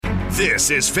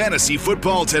This is Fantasy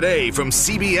Football Today from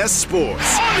CBS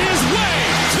Sports. On his way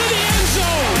to the end zone.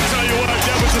 I'll tell you what,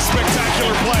 that was a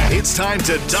spectacular play. It's time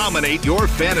to dominate your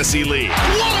fantasy league. What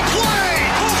a play!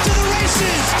 Off to the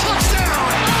races. Touchdown.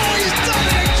 Oh, he's done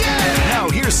it again. Now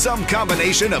here's some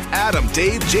combination of Adam,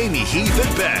 Dave, Jamie, Heath,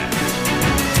 and Ben.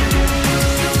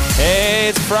 Hey,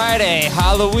 it's Friday,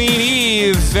 Halloween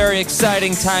Eve. Very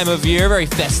exciting time of year, very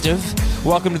festive.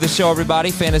 Welcome to the show,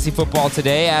 everybody. Fantasy Football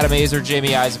Today. Adam Azer, Jamie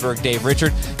Eisberg, Dave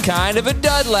Richard. Kind of a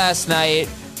dud last night,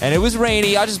 and it was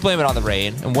rainy. I'll just blame it on the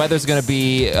rain. And weather's going to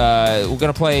be, we're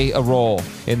going to play a role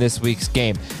in this week's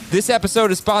game. This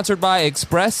episode is sponsored by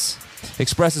Express.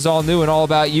 Express is all new and all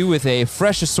about you with a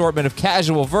fresh assortment of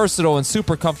casual, versatile, and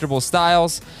super comfortable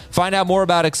styles. Find out more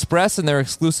about Express and their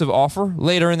exclusive offer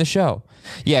later in the show.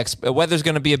 Yeah, weather's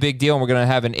going to be a big deal, and we're going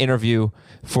to have an interview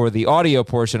for the audio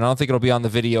portion. I don't think it'll be on the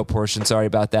video portion. Sorry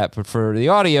about that. But for the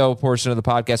audio portion of the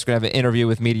podcast, we're going to have an interview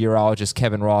with meteorologist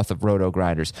Kevin Roth of Roto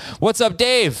Grinders. What's up,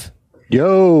 Dave?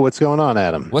 Yo, what's going on,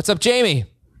 Adam? What's up, Jamie?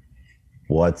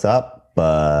 What's up,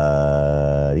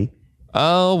 buddy?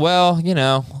 Oh, well, you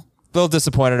know, a little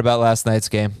disappointed about last night's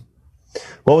game.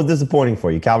 What was disappointing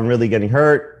for you? Calvin Ridley getting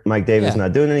hurt, Mike Davis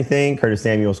not doing anything, Curtis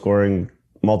Samuel scoring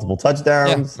multiple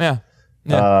touchdowns. Yeah.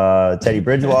 Teddy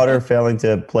Bridgewater failing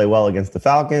to play well against the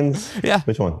Falcons. Yeah.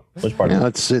 Which one? Which part? Yeah,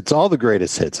 it's all the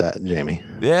greatest hits, Jamie.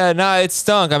 Yeah, no, it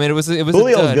stunk. I mean, it was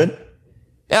Julio's good.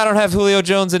 Yeah, I don't have Julio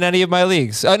Jones in any of my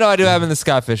leagues. Oh no, I do have him in the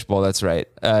Scott Fish Bowl. That's right.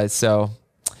 So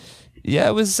yeah,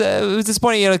 it was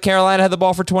disappointing. You know, Carolina had the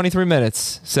ball for 23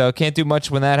 minutes, so can't do much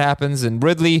when that happens. And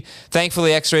Ridley,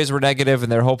 thankfully, X-rays were negative,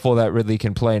 and they're hopeful that Ridley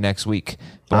can play next week.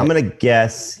 But I'm gonna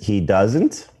guess he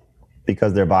doesn't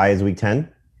because their bye is week 10.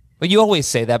 Well, you always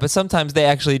say that, but sometimes they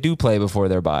actually do play before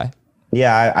their bye.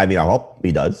 Yeah, I mean, I hope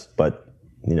he does, but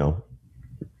you know,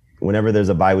 whenever there's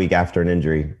a bye week after an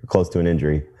injury, close to an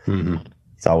injury,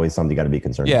 it's always something you got to be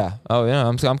concerned. Yeah. Oh, yeah.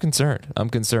 I'm concerned.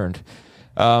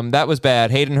 That was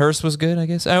bad. Hayden Hurst was good, I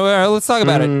guess. All right, let's talk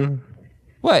about it.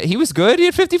 What? He was good. He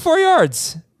had 54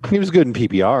 yards. He was good in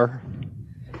PPR.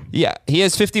 Yeah, he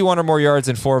has 51 or more yards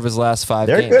in 4 of his last 5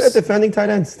 They're games. good at defending tight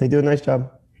ends. They do a nice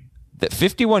job.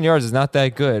 51 yards is not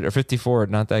that good, or 54,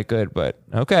 not that good, but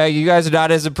okay. You guys are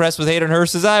not as impressed with Hayden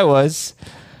Hurst as I was.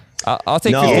 I'll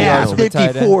take 50 yards.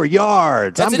 54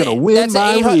 yards. I'm going to win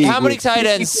my league. How many tight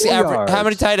ends? How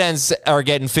many tight ends are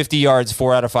getting 50 yards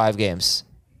 4 out of 5 games?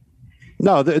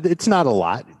 No, it's not a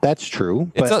lot. That's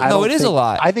true. But it is a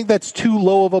lot. I think that's too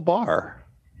low of a bar.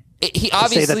 He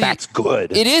obviously say that's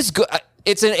good. It is good.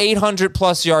 It's an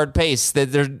 800-plus yard pace.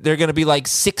 That they're going to be like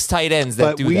 6 tight ends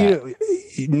that do that.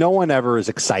 No one ever is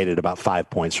excited about 5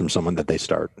 points from someone that they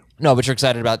start. No, but you're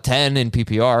excited about 10 in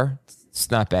PPR.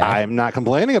 It's not bad. I'm not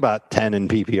complaining about 10 in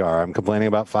PPR. I'm complaining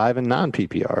about 5 in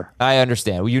non-PPR. I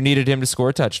understand. Well, you needed him to score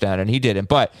a touchdown, and he didn't.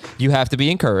 But you have to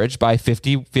be encouraged by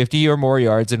 50 or more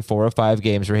yards in 4 of 5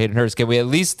 games for Hayden Hurst. Can we at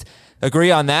least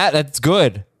agree on that? That's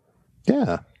good.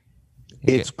 Yeah.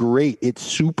 It's great. It's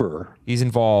super. He's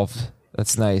involved.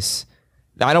 That's nice.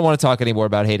 I don't want to talk anymore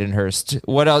about Hayden Hurst.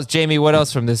 What else? Jamie, what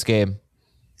else from this game?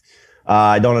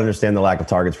 I don't understand the lack of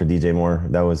targets for DJ Moore.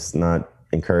 That was not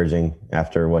encouraging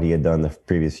after what he had done the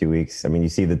previous few weeks. I mean, you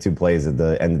see the 2 plays at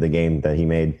the end of the game that he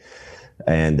made.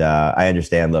 And I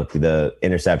understand, look, the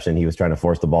interception, he was trying to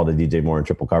force the ball to DJ Moore in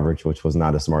triple coverage, which was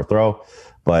not a smart throw.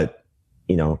 But,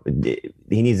 you know, he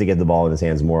needs to get the ball in his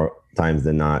hands more times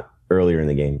than not earlier in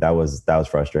the game. That was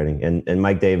frustrating. And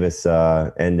Mike Davis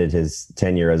ended his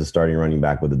tenure as a starting running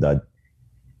back with a dud.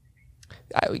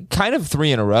 Kind of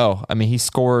 3 in a row. I mean, he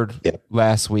scored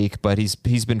last week, but he's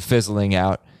been fizzling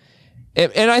out.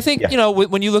 And I think, you know,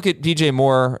 when you look at DJ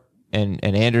Moore and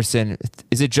Anderson,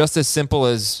 is it just as simple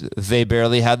as they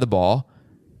barely had the ball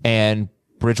and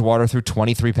Bridgewater threw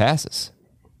 23 passes?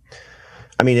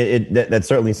 I mean, that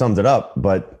certainly sums it up.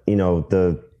 But, you know,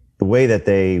 the way that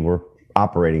they were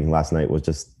operating last night was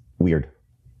just weird.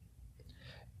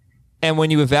 And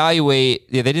when you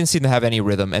evaluate, they didn't seem to have any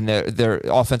rhythm, and their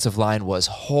offensive line was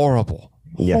horrible.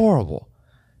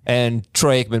 And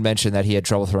Troy Aikman mentioned that he had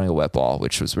trouble throwing a wet ball,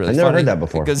 which was really funny. I never heard that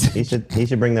before. He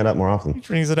should bring that up more often. He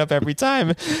brings it up every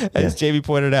time, as Jamie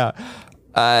pointed out.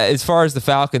 As far as the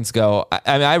Falcons go,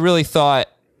 I mean, I really thought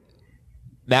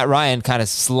Matt Ryan kind of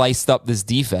sliced up this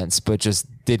defense, but just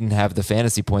didn't have the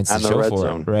fantasy points to show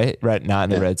for it. Right, not in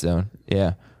the red zone.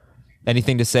 Yeah.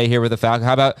 Anything to say here with the Falcons?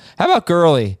 How about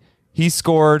Gurley? He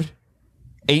scored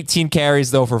 18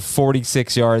 carries, though, for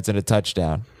 46 yards and a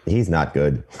touchdown. He's not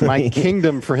good. My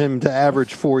kingdom for him to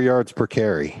average 4 yards per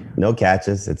carry. No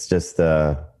catches. It's just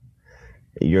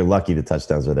you're lucky the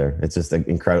touchdowns are there. It's just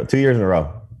incredible. 2 years in a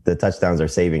row, the touchdowns are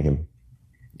saving him.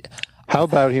 How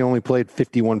about he only played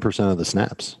 51% of the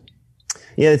snaps?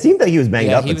 Yeah, it seemed like he was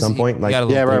banged up at some point.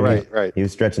 Right. He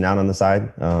was stretching out on the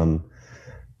side.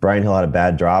 Brian Hill had a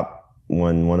bad drop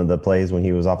one of the plays when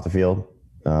he was off the field.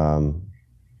 I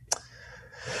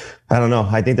don't know.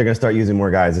 I think they're going to start using more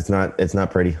guys. It's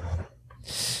not pretty.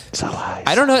 Sell high.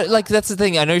 I don't know. Like, that's the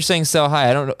thing. I know you're saying sell high.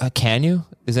 I don't know. Can you?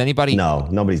 Is anybody? No,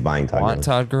 nobody's buying Todd Gurley.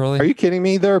 Todd Gurley? Are you kidding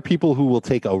me? There are people who will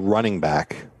take a running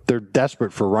back. They're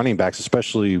desperate for running backs,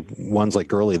 especially ones like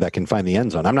Gurley that can find the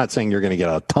end zone. I'm not saying you're going to get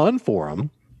a ton for him,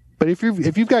 but if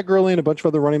you've got Gurley and a bunch of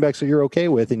other running backs that you're okay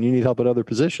with and you need help at other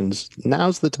positions,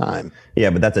 now's the time. Yeah,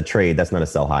 but that's a trade. That's not a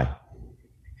sell high.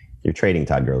 You're trading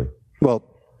Todd Gurley. Well,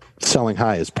 selling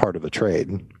high is part of a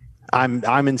trade.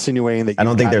 I'm insinuating that I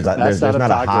don't think there's not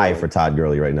a high Gurley for Todd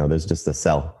Gurley right now. There's just a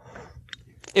sell.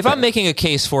 If I'm making a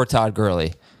case for Todd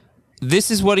Gurley, this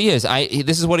is what he is.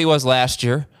 This is what he was last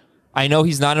year. I know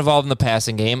he's not involved in the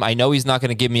passing game. I know he's not going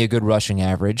to give me a good rushing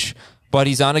average, but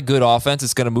he's on a good offense.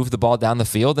 It's going to move the ball down the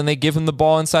field, and they give him the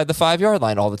ball inside the 5-yard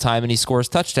line all the time, and he scores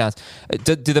touchdowns.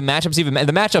 Do the matchups even?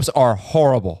 The matchups are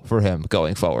horrible for him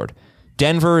going forward.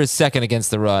 Denver is second against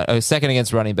the run, second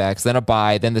against running backs, then a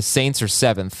bye, then the Saints are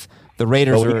seventh. The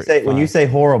Raiders when you say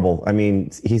horrible, I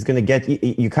mean, he's going to get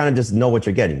you kind of just know what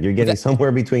you're getting. You're getting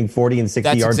somewhere between 40 and 60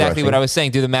 yards. That's exactly what I was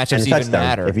saying. Do the matchups even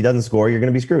matter? If he doesn't score, you're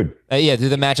going to be screwed. Yeah, do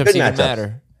the matchups even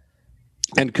matter?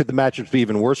 And could the matchups be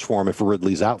even worse for him if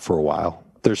Ridley's out for a while?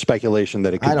 There's speculation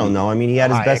that it could I don't know. I mean, he had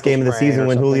his best game of the season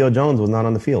when Julio Jones was not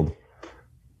on the field.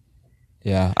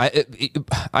 Yeah,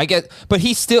 I get, but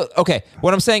he's still okay.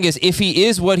 What I'm saying is, if he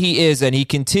is what he is and he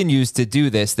continues to do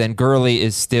this, then Gurley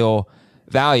is still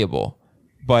valuable.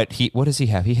 But what does he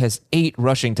have? He has 8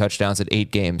 rushing touchdowns at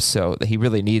 8 games, so he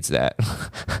really needs that.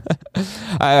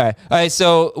 All right.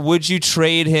 So, would you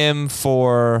trade him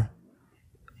for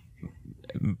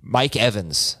Mike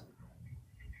Evans?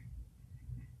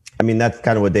 I mean, that's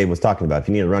kind of what Dave was talking about. If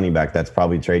you need a running back, that's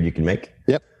probably a trade you can make.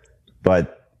 Yep.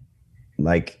 But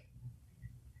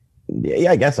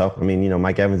yeah, I guess so. I mean,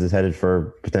 Mike Evans is headed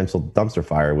for potential dumpster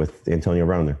fire with Antonio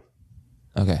Brown there.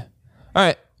 Okay. All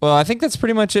right. Well, I think that's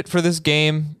pretty much it for this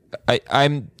game. I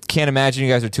can't imagine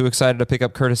you guys are too excited to pick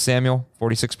up Curtis Samuel,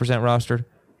 46% rostered.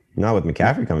 Not with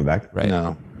McCaffrey coming back. Right.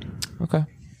 No. Okay. All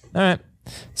right.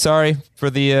 Sorry for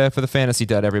the fantasy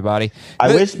dud, everybody.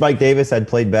 I wish Mike Davis had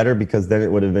played better, because then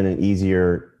it would have been an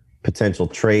easier potential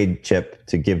trade chip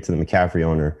to give to the McCaffrey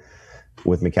owner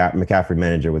with McCaffrey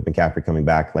manager, with McCaffrey coming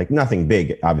back. Like, nothing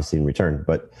big, obviously, in return,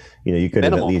 but you could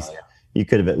have at least. You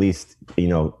could have at least,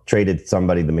 traded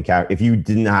somebody the McCaffrey. If you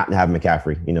did not have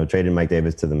McCaffrey, traded Mike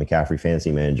Davis to the McCaffrey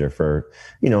fantasy manager for,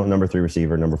 number 3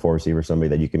 receiver, number 4 receiver, somebody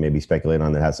that you can maybe speculate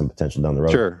on that has some potential down the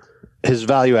road. Sure. His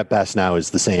value at best now is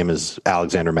the same as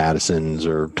Alexander Madison's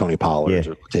or Tony Pollard's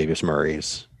or Latavius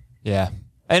Murray's. Yeah.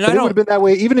 And it would have been that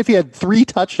way even if he had 3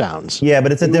 touchdowns. Yeah,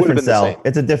 but it's a different sell.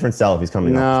 It's a different sell if he's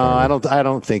coming. No, I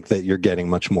don't think that you're getting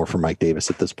much more for Mike Davis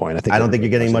at this point. I don't think you're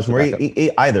getting much more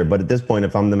either. But at this point,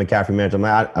 if I'm the McCaffrey manager, I'm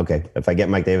like, okay, if I get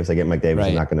Mike Davis, I get Mike Davis.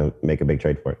 Right. I'm not going to make a big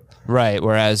trade for it. Right.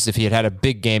 Whereas if he had a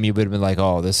big game, you would have been like,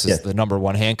 oh, this is the number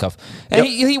 1 handcuff. And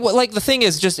he like, the thing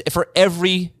is, just for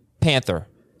every Panther,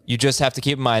 you just have to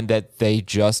keep in mind that they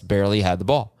just barely had the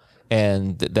ball.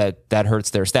 And that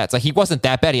hurts their stats. Like, he wasn't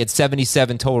that bad. He had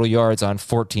 77 total yards on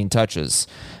 14 touches,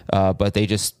 but they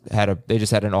just had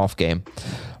an off game.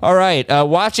 All right,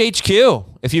 watch HQ.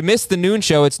 If you missed the noon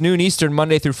show, it's noon Eastern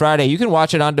Monday through Friday. You can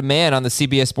watch it on demand on the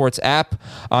CBS Sports app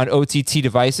on OTT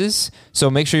devices. So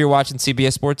make sure you're watching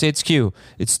CBS Sports HQ.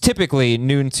 It's typically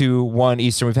noon to 1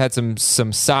 Eastern. We've had some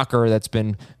soccer that's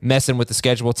been messing with the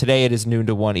schedule. Today it is noon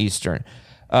to 1 Eastern.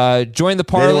 Join the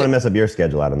parlay. They didn't want to mess up your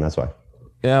schedule, Adam. That's why.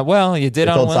 Yeah, well, you did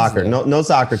on Wednesday. Soccer. No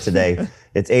soccer today.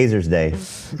 It's Azer's Day.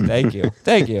 Thank you.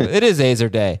 It is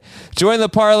Azer Day. Join the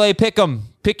parlay. Pick 'em.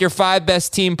 Pick your 5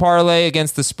 best team parlay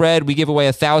against the spread. We give away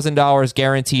 $1,000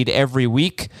 guaranteed every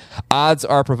week. Odds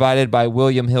are provided by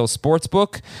William Hill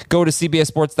Sportsbook. Go to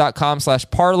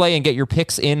cbssports.com/parlay and get your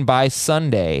picks in by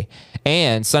Sunday.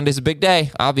 And Sunday's a big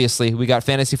day, obviously. We got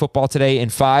fantasy football today in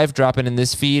 5, dropping in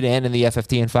this feed and in the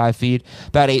FFT in 5 feed,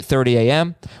 about 8:30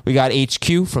 a.m. We got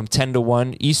HQ from 10 to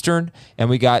 1 Eastern, and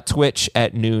we got Twitch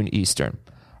at noon Eastern.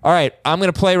 All right, I'm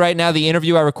going to play right now the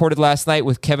interview I recorded last night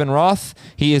with Kevin Roth.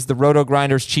 He is the Roto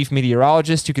Grinders chief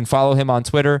meteorologist. You can follow him on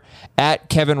Twitter at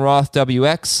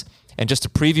KevinRothWX. And just to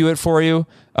preview it for you,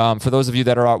 for those of you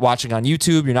that are watching on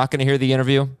YouTube, you're not going to hear the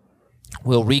interview.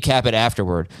 We'll recap it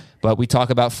afterward. But we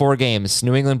talk about 4 games: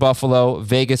 New England, Buffalo,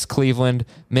 Vegas, Cleveland,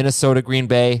 Minnesota, Green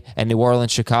Bay, and New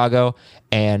Orleans, Chicago.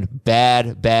 And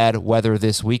bad weather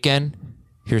this weekend.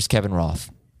 Here's Kevin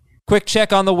Roth. Quick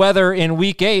check on the weather in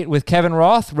Week 8 with Kevin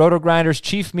Roth, Roto Grinders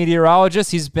chief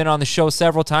meteorologist. He's been on the show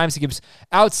several times. He gives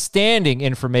outstanding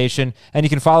information, and you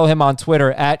can follow him on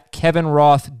Twitter at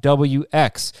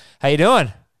KevinRothWX. How you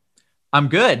doing? I'm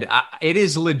good. It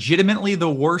is legitimately the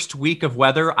worst week of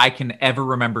weather I can ever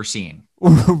remember seeing.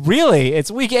 Really? It's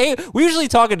Week 8? We usually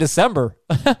talk in December.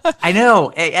 I know,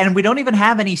 and we don't even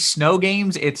have any snow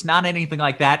games. It's not anything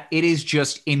like that. It is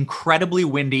just incredibly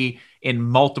windy in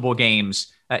multiple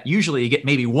games. Usually you get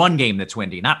maybe one game that's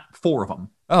windy, not 4 of them.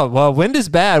 Oh, well, wind is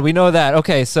bad. We know that.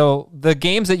 Okay, so the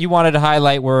games that you wanted to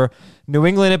highlight were New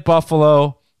England at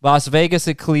Buffalo, Las Vegas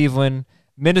at Cleveland,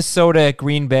 Minnesota at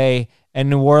Green Bay, and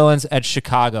New Orleans at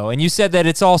Chicago. And you said that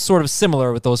it's all sort of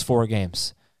similar with those 4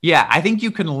 games. Yeah, I think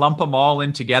you can lump them all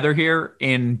in together here.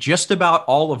 In just about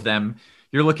all of them,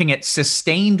 you're looking at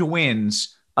sustained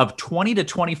winds of 20 to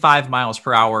 25 miles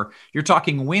per hour. You're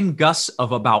talking wind gusts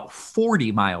of about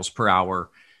 40 miles per hour.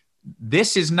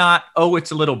 This is not,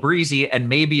 it's a little breezy and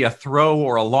maybe a throw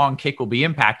or a long kick will be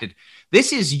impacted.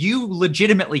 This is you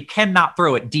legitimately cannot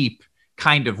throw it deep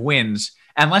kind of winds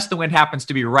unless the wind happens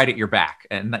to be right at your back.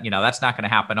 And, that's not going to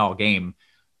happen all game.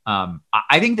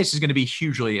 I think this is going to be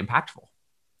hugely impactful.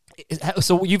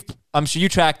 So I'm sure you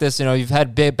track this, you've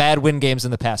had bad wind games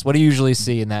in the past. What do you usually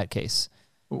see in that case?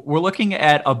 We're looking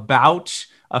at about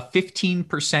a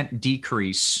 15%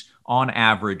 decrease on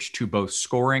average to both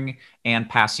scoring and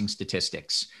passing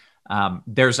statistics.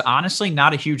 There's honestly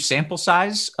not a huge sample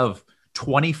size of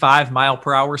 25 mile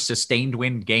per hour sustained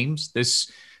wind games.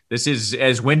 This is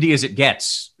as windy as it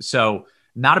gets. So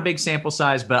not a big sample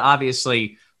size, but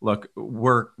obviously, look,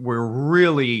 we're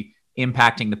really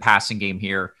impacting the passing game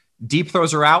here. Deep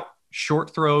throws are out.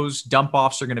 Short throws, dump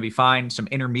offs are going to be fine. Some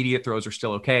intermediate throws are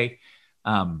still okay.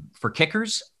 For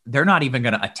kickers, they're not even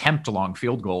going to attempt long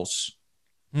field goals.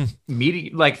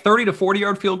 Like 30 to 40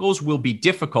 yard field goals will be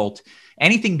difficult.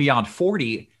 Anything beyond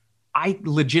 40, I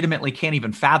legitimately can't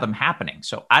even fathom happening.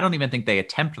 So I don't even think they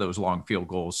attempt those long field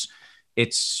goals.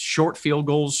 It's short field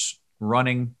goals,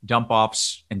 running, dump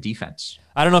offs, and defense.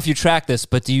 I don't know if you track this,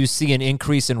 but do you see an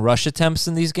increase in rush attempts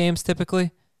in these games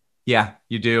typically? Yeah,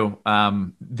 you do.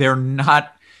 They're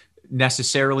not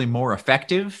necessarily more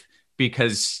effective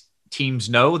because teams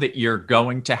know that you're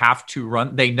going to have to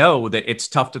run. They know that it's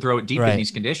tough to throw it deep in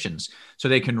these conditions. So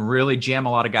they can really jam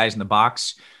a lot of guys in the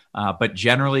box. But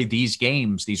generally these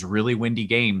games, these really windy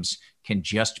games, can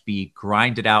just be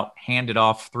grinded out, handed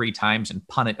off 3 times and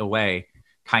punt it away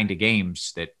kind of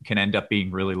games that can end up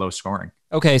being really low scoring.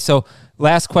 Okay, so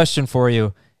last question for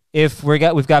you. If we've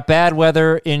got bad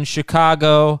weather in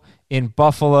Chicago, in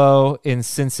Buffalo, in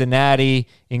Cincinnati,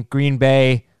 in Green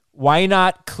Bay, why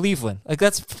not Cleveland? Like,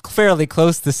 that's fairly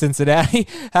close to Cincinnati.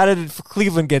 How did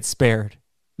Cleveland get spared?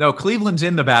 No, Cleveland's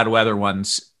in the bad weather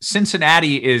ones.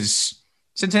 Cincinnati's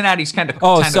kind of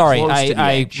close to the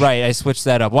edge. Right, I switched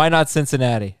that up. Why not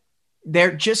Cincinnati?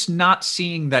 They're just not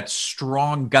seeing that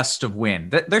strong gust of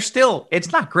wind.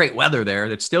 It's not great weather there.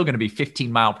 It's still going to be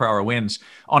 15 mile per hour winds.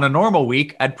 On a normal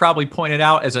week, I'd probably point it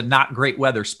out as a not great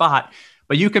weather spot,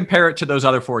 but you compare it to those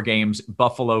other 4 games,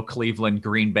 Buffalo, Cleveland,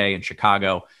 Green Bay, and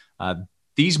Chicago.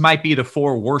 These might be the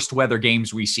 4 worst weather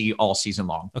games we see all season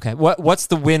long. Okay. What's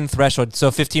the wind threshold? So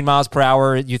 15 miles per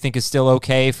hour, you think is still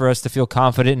okay for us to feel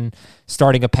confident in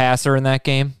starting a passer in that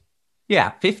game?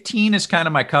 Yeah, 15 is kind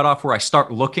of my cutoff where I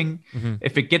start looking. Mm-hmm.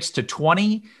 If it gets to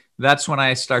 20, that's when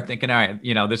I start thinking, all right,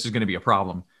 this is going to be a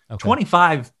problem. Okay.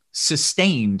 25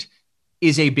 sustained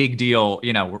is a big deal.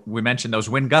 We mentioned those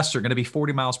wind gusts are going to be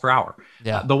 40 miles per hour.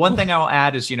 Yeah. The one thing I'll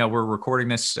add is, we're recording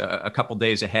this a couple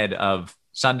days ahead of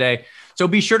Sunday. So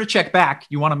be sure to check back.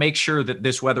 You want to make sure that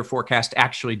this weather forecast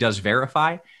actually does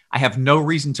verify. I have no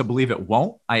reason to believe it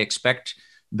won't. I expect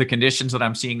the conditions that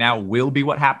I'm seeing now will be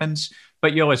what happens.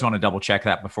 But you always want to double check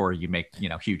that before you make,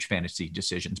 huge fantasy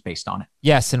decisions based on it.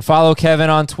 Yes, and follow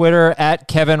Kevin on Twitter at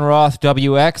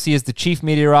KevinRothWX. He is the chief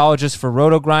meteorologist for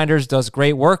Roto Grinders, does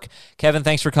great work. Kevin,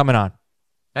 thanks for coming on.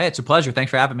 Hey, it's a pleasure.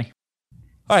 Thanks for having me.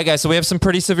 All right, guys, so we have some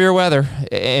pretty severe weather,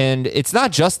 and it's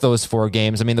not just those 4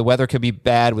 games. I mean, the weather could be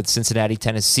bad with Cincinnati,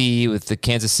 Tennessee, with the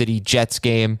Kansas City Jets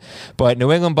game, but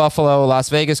New England, Buffalo, Las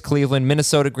Vegas, Cleveland,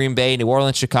 Minnesota, Green Bay, New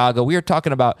Orleans, Chicago, we are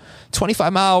talking about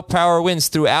 25 mile per hour winds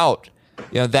throughout.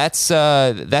 That's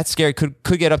scary. Could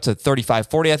get up to 35,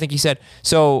 40, I think he said.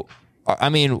 So, I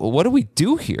mean, what do we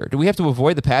do here? Do we have to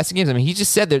avoid the passing games? I mean, he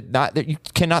just said that you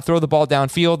cannot throw the ball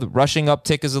downfield. The rushing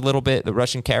uptick is a little bit. The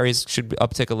rushing carries should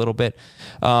uptick a little bit.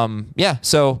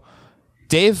 So,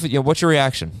 Dave, what's your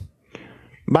reaction?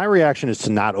 My reaction is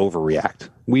to not overreact.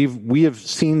 We have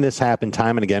seen this happen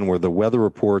time and again where the weather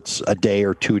reports a day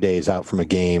or 2 days out from a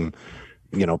game,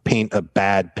 paint a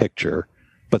bad picture.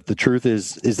 But the truth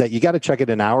is that you got to check it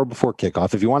an hour before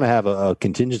kickoff. If you want to have a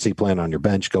contingency plan on your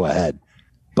bench, go ahead.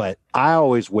 But I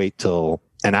always wait till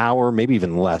an hour, maybe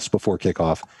even less before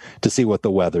kickoff to see what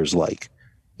the weather's like.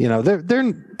 You know,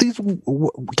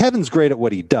 Kevin's great at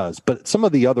what he does, but some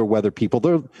of the other weather people,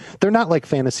 they're not like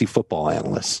fantasy football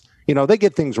analysts. You know, they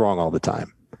get things wrong all the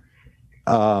time.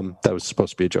 That was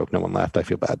supposed to be a joke. No one laughed. I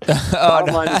feel bad. Oh,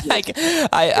 no.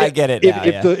 I get it now.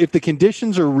 If the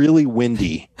conditions are really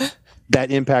windy, that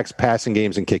impacts passing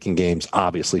games and kicking games,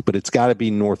 obviously, but it's got to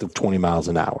be north of 20 miles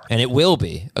an hour. And it will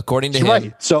be, according to him.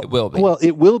 Right. So, it will be. Well,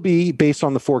 it will be based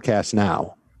on the forecast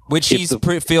now. Which he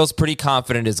feels pretty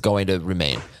confident is going to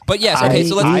remain. But yes, okay,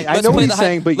 so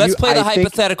let's play the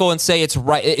hypothetical and say it's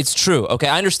right. It's true. Okay,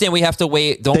 I understand we have to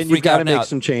wait. Don't freak out now. Make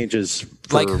some changes.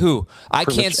 Like who? I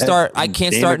can't start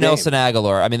Nelson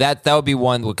Aguilar. I mean that would be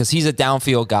one because he's a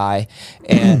downfield guy,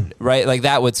 and right, like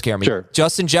that would scare me. Sure.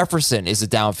 Justin Jefferson is a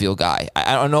downfield guy.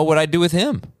 I don't know what I'd do with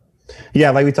him.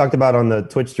 Yeah, like we talked about on the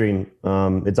Twitch stream,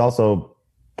 it's also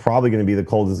probably going to be the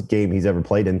coldest game he's ever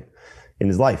played in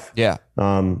his life. Yeah.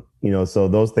 So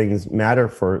those things matter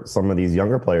for some of these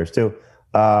younger players too.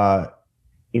 For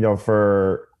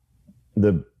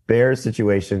the Bears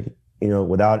situation,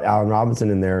 without Allen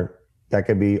Robinson in there, that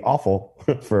could be awful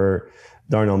for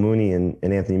Darnell Mooney and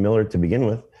Anthony Miller to begin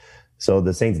with. So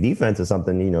the Saints defense is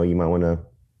something, you might want to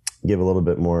give a little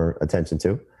bit more attention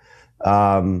to.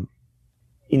 I'm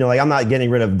not getting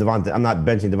rid of Devontae. I'm not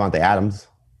benching Devontae Adams.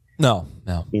 No.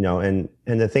 And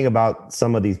the thing about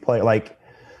some of these players,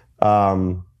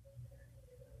 I'm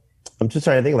just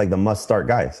trying to think like the must-start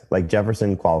guys. Like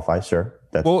Jefferson qualifies, sure.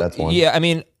 That's one. Yeah, I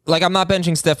mean, like I'm not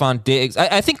benching Stephon Diggs.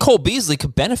 I think Cole Beasley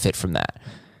could benefit from that.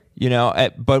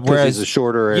 But whereas he's a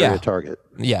shorter area target.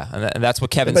 Yeah, and that's what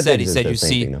Kevin said. He said you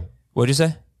see. What'd you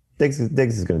say? Diggs is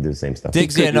going to do the same stuff.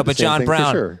 Diggs, but John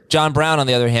Brown. Sure. John Brown, on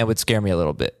the other hand, would scare me a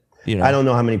little bit. I don't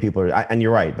know how many people are, and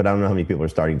you're right, but I don't know how many people are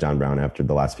starting John Brown after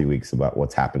the last few weeks about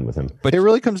what's happened with him. But it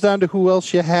really comes down to who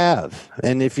else you have,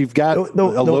 and if you've got a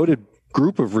loaded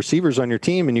group of receivers on your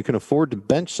team, and you can afford to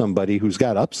bench somebody who's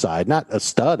got upside, not a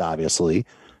stud, obviously,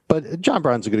 but John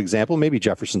Brown's a good example. Maybe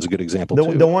Jefferson's a good example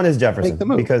too. The one is Jefferson,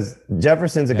 because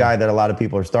Jefferson's a guy that a lot of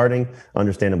people are starting,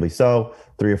 understandably so.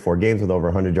 3 or 4 games with over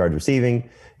 100 yards receiving.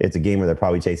 It's a game where they're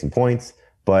probably chasing points,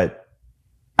 but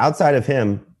outside of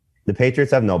him, the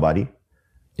Patriots have nobody.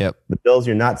 Yep. The Bills,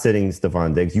 you're not sitting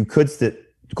Stephon Diggs. You could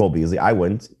sit Cole Beasley. I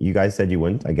wouldn't. You guys said you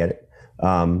wouldn't. I get it.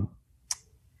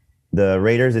 The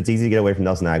Raiders, it's easy to get away from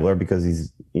Nelson Aguilar because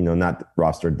he's not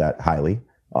rostered that highly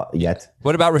yet.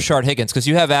 What about Rashard Higgins? Because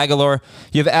you have Aguilar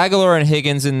and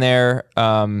Higgins in there.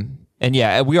 And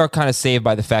yeah, we are kind of saved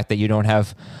by the fact that you don't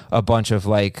have a bunch of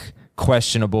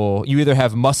questionable. You either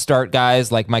have must-start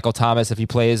guys like Michael Thomas if he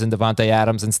plays, and Devontae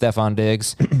Adams and Stephon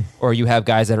Diggs, or you have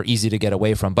guys that are easy to get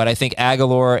away from. But I think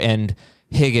Aguilar and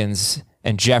Higgins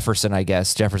and Jefferson, I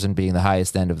guess, Jefferson being the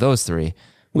highest end of those three,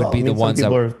 would be the ones I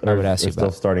would ask you still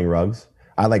about. Starting Ruggs.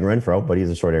 I like Renfro, but he's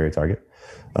a short area target.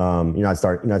 You're not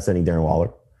sending Darren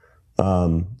Waller.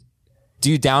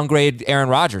 Do you downgrade Aaron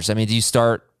Rodgers? I mean, do you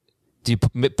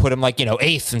put him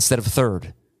 8th instead of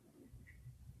 3rd?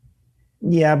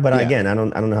 Yeah, but again, I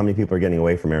don't know how many people are getting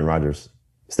away from Aaron Rodgers.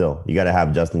 Still, you got to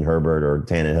have Justin Herbert or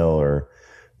Tannehill or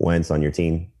Wentz on your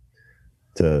team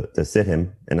to sit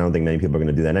him, and I don't think many people are going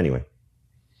to do that anyway.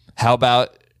 How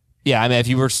about? Yeah, I mean, if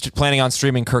you were planning on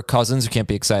streaming Kirk Cousins, you can't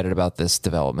be excited about this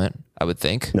development, I would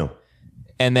think. No.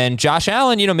 And then Josh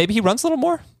Allen, maybe he runs a little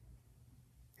more.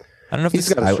 I don't know if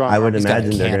he's got a strong I would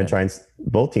imagine they're going to try and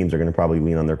both teams are going to probably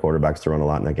lean on their quarterbacks to run a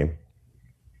lot in that game.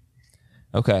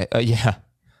 Okay. Yeah.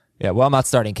 Well, I'm not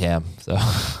starting Cam, so.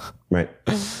 Right.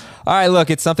 All right.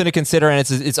 Look, it's something to consider, and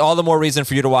it's all the more reason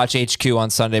for you to watch HQ on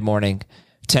Sunday morning,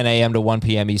 10 a.m. to 1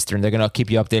 p.m. Eastern. They're going to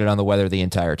keep you updated on the weather the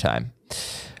entire time.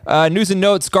 News and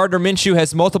notes: Gardner Minshew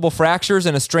has multiple fractures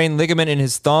and a strained ligament in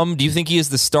his thumb. Do you think he is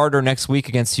the starter next week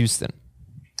against Houston?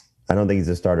 I don't think he's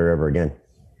a starter ever again.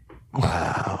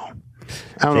 Wow.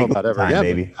 I don't know about ever again.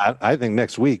 Baby. I think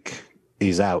next week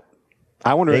he's out.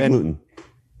 I wonder. Jake Luton.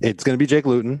 It's going to be Jake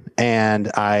Luton,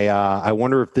 and I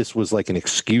wonder if this was like an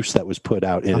excuse that was put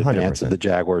out in 100%. Advance of the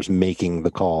Jaguars making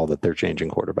the call that they're changing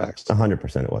quarterbacks.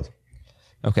 100% it was.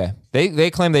 Okay.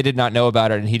 They claim they did not know about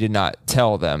it, and he did not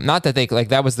tell them. Not that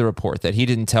that was the report, that he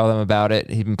didn't tell them about it.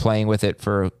 He'd been playing with it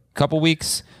for a couple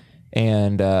weeks,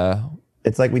 and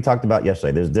it's like we talked about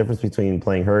yesterday. There's a difference between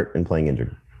playing hurt and playing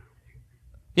injured.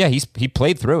 Yeah, he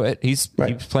played through it. He was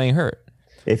playing hurt.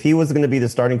 If he was going to be the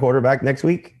starting quarterback next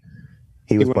week,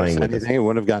 he was playing with us. He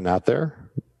wouldn't have gotten out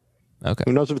there. Okay.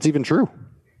 Who knows if it's even true?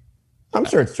 I'm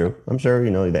sure it's true. I'm sure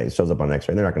that it shows up on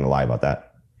X-ray. They're not going to lie about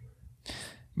that.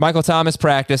 Michael Thomas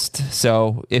practiced,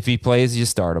 so if he plays, you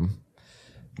start him.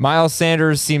 Miles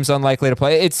Sanders seems unlikely to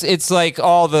play. It's like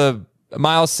all the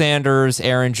Miles Sanders,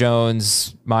 Aaron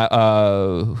Jones,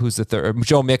 who's the third?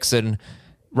 Joe Mixon.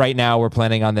 Right now, we're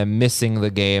planning on them missing the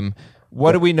game.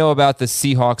 What do we know about the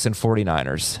Seahawks and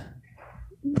 49ers?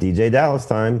 DJ Dallas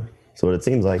time. That's what it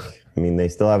seems like. I mean, they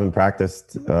still haven't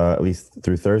practiced, at least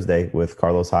through Thursday, with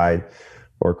Carlos Hyde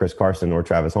or Chris Carson or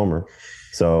Travis Homer.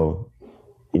 So,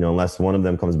 unless one of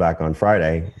them comes back on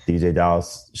Friday, DJ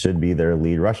Dallas should be their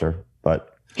lead rusher.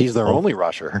 But he's their only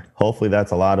rusher. Hopefully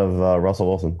that's a lot of Russell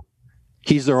Wilson.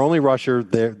 He's their only rusher.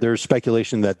 There's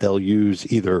speculation that they'll use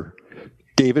either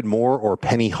David Moore or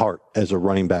Penny Hart as a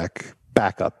running back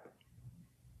backup.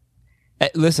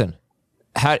 Listen,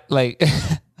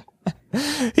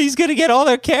 he's going to get all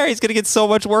their carries. He's going to get so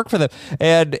much work for them.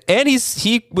 And he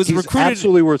was recruited.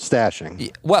 Absolutely worth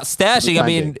stashing. Well, stashing, I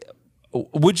mean,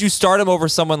 would you start him over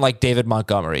someone like David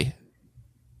Montgomery?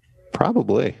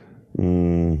 Probably.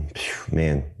 Man.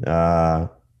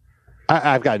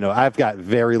 I've got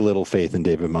very little faith in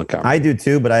David Montgomery. I do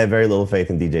too, but I have very little faith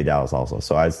in DJ Dallas also.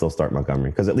 So I'd still start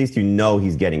Montgomery because at least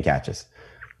he's getting catches.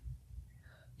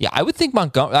 Yeah, I would think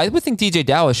DJ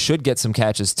Dallas should get some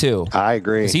catches too. I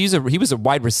agree. He was a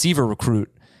wide receiver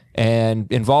recruit and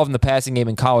involved in the passing game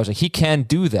in college. Like, he can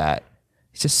do that.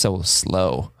 He's just so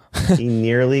slow. He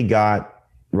nearly got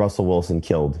Russell Wilson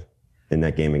killed in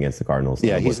that game against the Cardinals.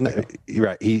 Yeah, he's not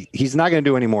going to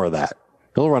do any more of that.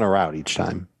 He'll run a route each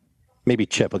time. Maybe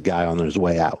chip a guy on his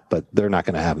way out, but they're not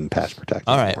going to have him pass protect.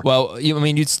 All right. Well,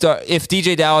 you'd start if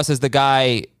DJ Dallas is the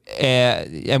guy,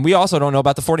 and we also don't know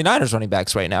about the 49ers running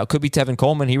backs right now. It could be Tevin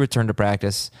Coleman. He returned to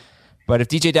practice. But if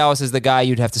DJ Dallas is the guy,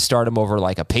 you'd have to start him over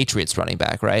like a Patriots running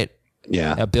back, right?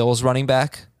 Yeah. A Bills running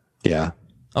back? Yeah.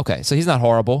 Okay, so he's not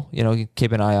horrible. You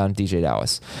keep an eye on DJ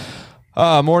Dallas.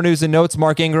 More news and notes.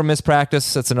 Mark Ingram missed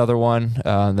practice. That's another one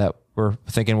that we're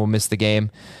thinking will miss the game.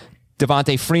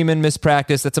 Devontae Freeman missed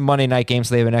practice. That's a Monday night game,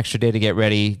 so they have an extra day to get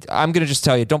ready. I'm going to just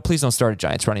tell you, please don't start a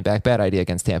Giants running back. Bad idea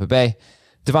against Tampa Bay.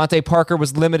 Devontae Parker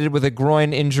was limited with a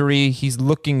groin injury. He's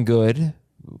looking good.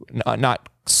 Not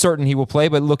certain he will play,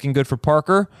 but looking good for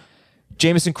Parker.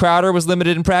 Jamison Crowder was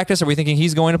limited in practice. Are we thinking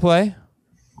he's going to play?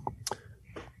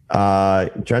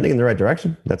 Trending in the right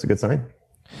direction. That's a good sign.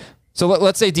 So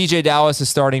let's say DJ Dallas is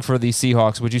starting for the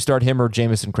Seahawks. Would you start him or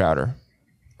Jamison Crowder?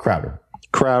 Crowder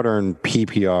in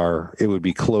PPR, it would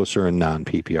be closer in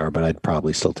non-PPR, but I'd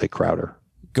probably still take Crowder.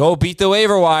 Go beat the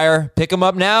waiver wire. Pick him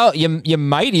up now. You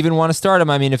might even want to start him.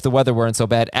 I mean, if the weather weren't so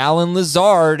bad. Alan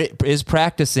Lazard is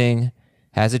practicing,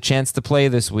 has a chance to play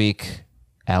this week.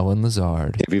 Alan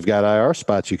Lazard. If you've got IR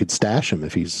spots, you could stash him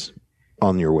if he's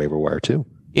on your waiver wire too.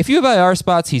 If you have IR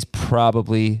spots, he's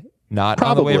probably not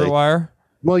on the waiver wire.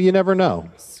 Well, you never know.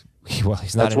 Well,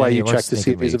 he's not. That's why you check to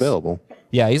see if he's available.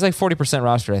 Yeah, he's like 40%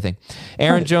 rostered, I think.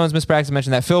 Aaron Jones missed practice. I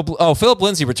mentioned that. Philip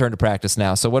Lindsay returned to practice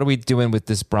now. So what are we doing with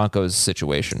this Broncos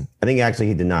situation? I think actually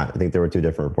he did not. I think there were two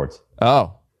different reports.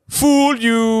 Oh, fooled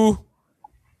you.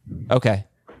 Okay.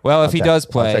 Well, if he does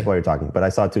play, I'll check while you're talking. But I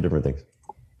saw two different things.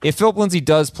 If Philip Lindsay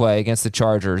does play against the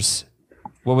Chargers,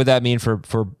 what would that mean for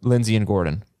Lindsay and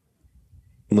Gordon?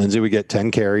 Lindsay would get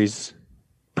 10 carries,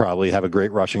 probably have a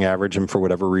great rushing average, and for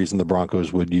whatever reason, the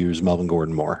Broncos would use Melvin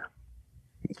Gordon more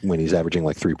when he's averaging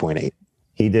like 3.8.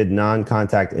 He did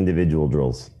non-contact individual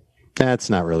drills. That's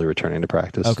not really returning to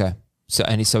practice. Okay. So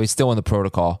he's still in the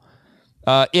protocol.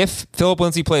 If Philip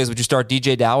Lindsay plays, would you start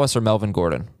DJ Dallas or Melvin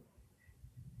Gordon?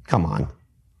 Come on.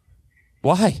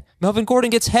 Why? Melvin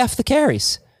Gordon gets half the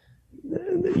carries.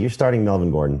 You're starting Melvin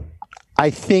Gordon. I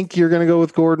think you're going to go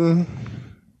with Gordon.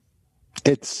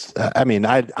 It's, I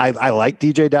like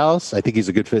DJ Dallas. I think he's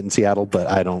a good fit in Seattle, but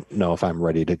I don't know if I'm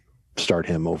ready to start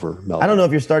him over Melvin. I don't know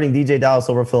if you're starting DJ Dallas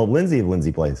over Philip Lindsay if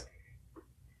Lindsay plays.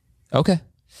 Okay.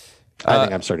 I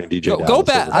think I'm starting DJ Dallas. Go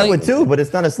back. I would too, but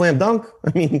it's not a slam dunk.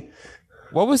 I mean,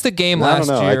 what was the game last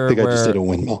year? I think I just did a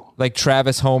where windmill. like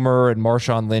Travis Homer and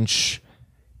Marshawn Lynch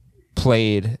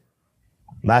played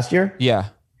last year? Yeah.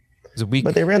 It was a week.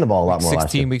 But they ran the ball a lot more 16,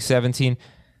 last year. week 17.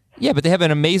 Yeah, but they have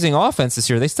an amazing offense this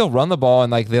year. They still run the ball,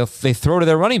 and like they throw to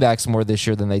their running backs more this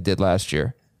year than they did last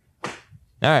year. All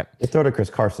right. They throw to Chris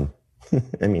Carson.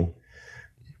 I mean.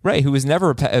 Right, who was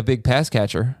never a big pass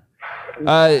catcher. Look,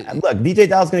 DJ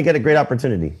Dallas is going to get a great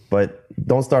opportunity, but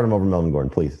don't start him over Melvin Gordon,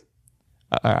 please.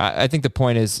 I think the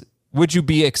point is, would you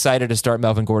be excited to start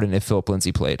Melvin Gordon if Philip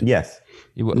Lindsay played? Yes.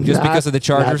 Just because of the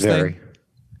Chargers thing?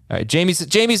 All right,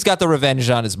 Jamie's got the revenge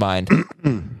on his mind.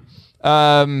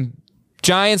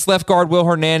 Giants left guard Will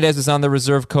Hernandez is on the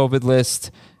reserve COVID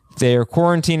list. They are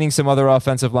quarantining some other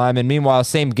offensive linemen. Meanwhile,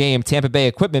 same game, Tampa Bay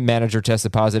equipment manager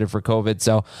tested positive for COVID.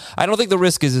 So I don't think the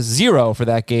risk is zero for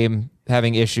that game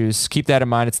having issues. Keep that in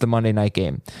mind. It's the Monday night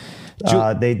game.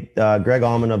 Greg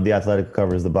Allman of The Athletic, who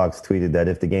covers the Bucs, tweeted that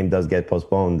if the game does get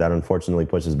postponed, that unfortunately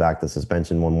pushes back the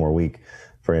suspension one more week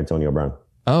for Antonio Brown.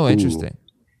 Oh, interesting.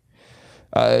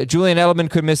 Julian Edelman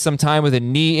could miss some time with a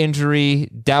knee injury.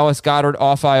 Dallas Goedert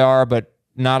off IR, but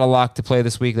not a lock to play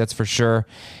this week, that's for sure.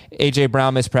 A.J.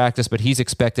 Brown missed practice, but he's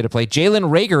expected to play. Jalen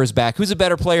Reagor is back. Who's a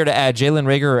better player to add, Jalen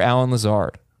Reagor or Alan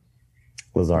Lazard?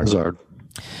 Lazard.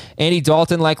 Andy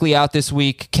Dalton likely out this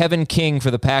week. Kevin King for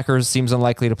the Packers seems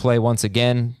unlikely to play once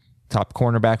again. Top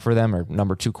cornerback for them, or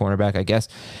number 2 cornerback, I guess.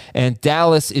 And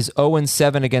Dallas is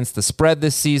 0-7 against the spread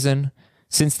this season.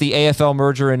 Since the AFL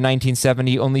merger in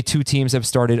 1970, only 2 teams have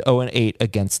started 0-8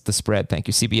 against the spread. Thank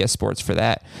you, CBS Sports, for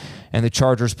that. And the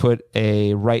Chargers put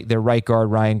their right guard,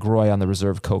 Ryan Groy, on the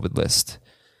reserve COVID list.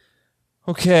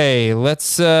 Okay,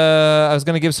 let's... I was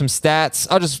going to give some stats.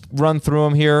 I'll just run through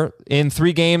them here. In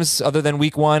 3 games, other than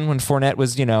week 1, when Fournette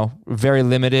was, very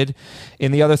limited,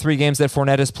 in the other 3 games that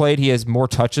Fournette has played, he has more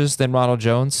touches than Ronald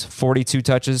Jones. 42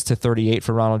 touches to 38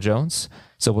 for Ronald Jones.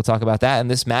 So we'll talk about that. And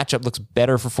this matchup looks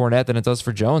better for Fournette than it does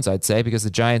for Jones, I'd say, because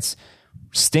the Giants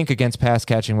stink against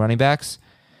pass-catching running backs.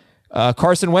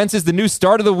 Carson Wentz is the new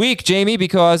start of the week, Jamie,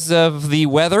 because of the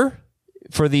weather.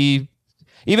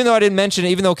 Even though I didn't mention it,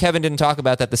 even though Kevin didn't talk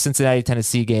about that, the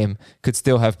Cincinnati-Tennessee game could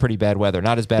still have pretty bad weather.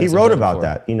 Not as bad as he wrote about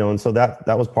that, and so that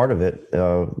was part of it.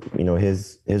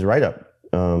 His write-up,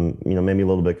 made me a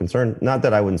little bit concerned. Not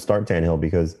that I wouldn't start Tannehill,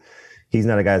 because he's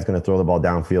not a guy that's going to throw the ball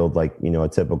downfield like, a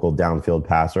typical downfield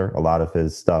passer. A lot of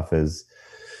his stuff is,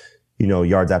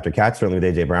 yards after catch, certainly with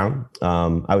A.J. Brown.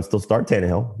 I would still start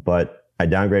Tannehill, but I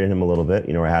downgraded him a little bit.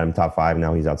 I had him top 5.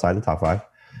 Now he's outside the top 5.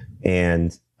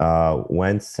 And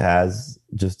Wentz has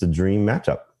just a dream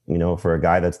matchup, for a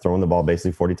guy that's throwing the ball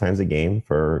basically 40 times a game,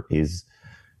 for his,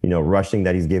 rushing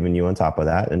that he's giving you on top of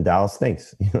that. And Dallas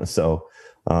stinks. So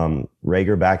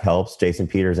Reagor back helps. Jason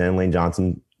Peters and Lane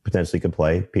Johnson potentially could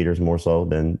play. Peters more so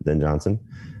than Johnson.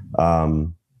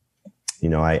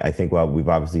 I think we've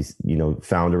obviously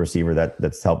found a receiver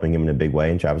that's helping him in a big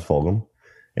way in Travis Fulgham.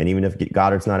 And even if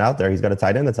Goddard's not out there, he's got a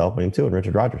tight end that's helping him too, and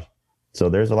Richard Rodgers. So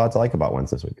there's a lot to like about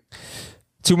Wentz this week.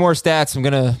 2 more stats. I'm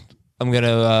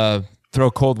gonna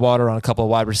throw cold water on a couple of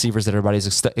wide receivers that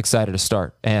everybody's excited to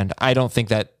start. And I don't think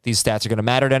that these stats are going to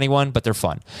matter to anyone, but they're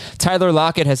fun. Tyler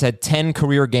Lockett has had 10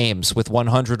 career games with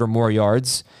 100 or more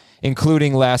yards,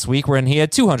 including last week when he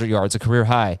had 200 yards, a career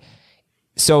high.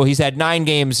 So he's had 9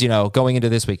 games, going into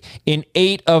this week. In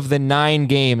 8 of the 9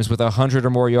 games with 100 or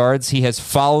more yards, he has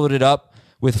followed it up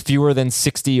with fewer than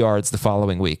 60 yards the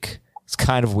following week. It's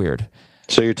kind of weird.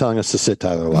 So you're telling us to sit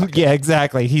Tyler Lockett? Yeah,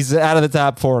 exactly. He's out of the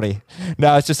top 40.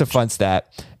 No, it's just a fun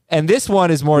stat. And this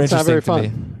one is more interesting to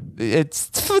me. It's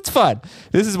fun.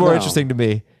 This is more interesting to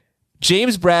me.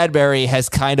 James Bradberry has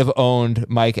kind of owned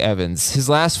Mike Evans. His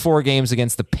last 4 games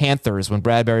against the Panthers, when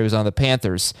Bradberry was on the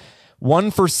Panthers,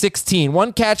 1 for 16,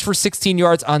 1 catch for 16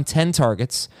 yards on 10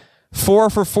 targets, 4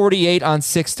 for 48 on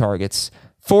 6 targets,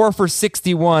 4 for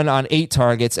 61 on 8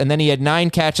 targets, and then he had 9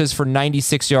 catches for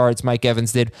 96 yards, Mike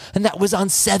Evans did, and that was on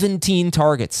 17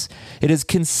 targets. It has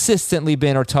consistently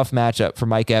been a tough matchup for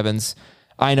Mike Evans.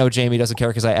 I know Jamie doesn't care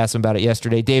because I asked him about it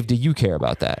yesterday. Dave, do you care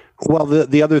about that? Well,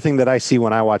 the other thing that I see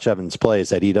when I watch Evans play is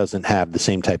that he doesn't have the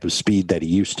same type of speed that he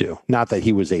used to. Not that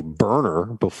he was a burner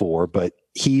before, but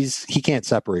he can't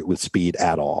separate with speed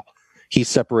at all. He's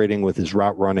separating with his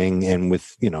route running and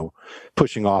with,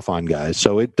 pushing off on guys.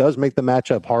 So it does make the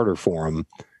matchup harder for him.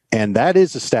 And that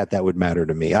is a stat that would matter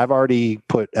to me. I've already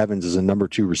put Evans as a number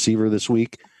 2 receiver this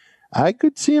week. I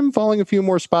could see him falling a few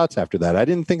more spots after that. I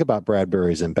didn't think about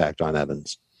Bradberry's impact on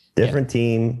Evans. Different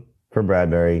team for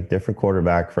Bradberry, different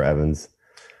quarterback for Evans.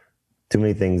 Too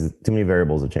many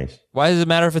variables have changed. Why does it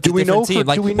matter if it's a different team?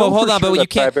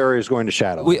 Bradberry is going to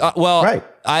shadow.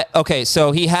 Okay,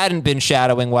 so he hadn't been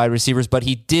shadowing wide receivers, but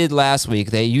he did last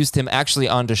week. They used him actually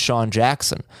on Deshaun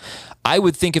Jackson. I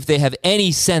would think if they have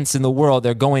any sense in the world,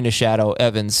 they're going to shadow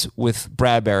Evans with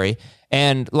Bradberry.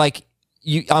 And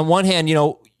on one hand,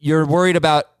 you're worried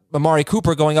about Amari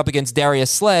Cooper going up against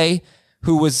Darius Slay,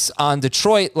 who was on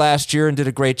Detroit last year and did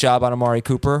a great job on Amari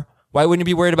Cooper. Why wouldn't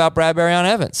you be worried about Bradberry on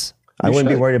Evans? I wouldn't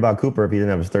be worried about Cooper if he didn't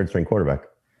have his 3rd-string quarterback.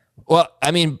 Well, I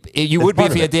mean, you would be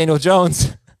if he had Daniel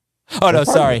Jones. Oh, no,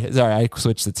 sorry. I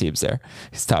switched the teams there.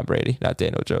 It's Tom Brady, not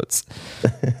Daniel Jones.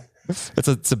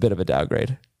 It's a bit of a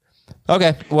downgrade.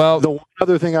 Okay, well. The one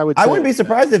other thing I wouldn't be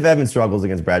surprised if Evans struggles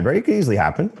against Bradberry. It could easily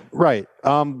happen. Right.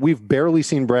 We've barely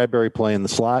seen Bradberry play in the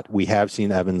slot. We have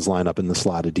seen Evans line up in the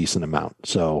slot a decent amount.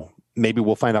 So maybe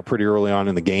we'll find out pretty early on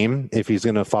in the game if he's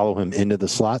going to follow him into the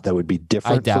slot. That would be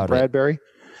different for Bradbury.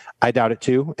 I doubt it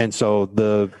too. And so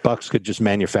the Bucs could just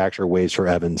manufacture ways for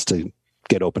Evans to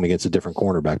get open against a different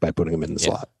cornerback by putting him in the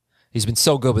slot. He's been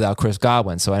so good without Chris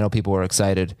Godwin, so I know people were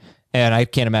excited. And I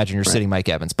can't imagine you're sitting Mike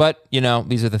Evans. But,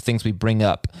 these are the things we bring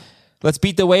up. Let's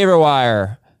beat the waiver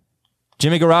wire.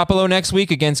 Jimmy Garoppolo next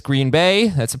week against Green Bay.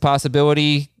 That's a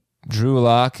possibility. Drew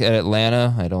Lock at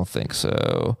Atlanta. I don't think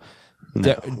so.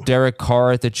 No. Derek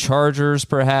Carr at the Chargers,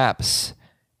 perhaps.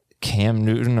 Cam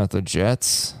Newton at the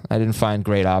Jets. I didn't find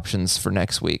great options for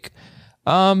next week.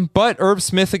 But Irv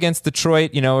Smith against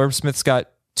Detroit. Irv Smith's got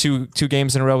two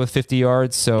games in a row with 50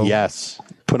 yards. So yes,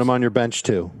 put him on your bench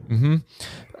too. Mm-hmm.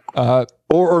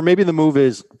 Or maybe the move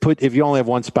is if you only have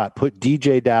one spot, put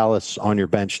DJ Dallas on your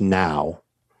bench now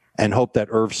and hope that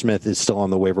Irv Smith is still on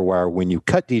the waiver wire when you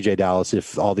cut DJ Dallas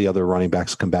if all the other running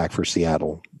backs come back for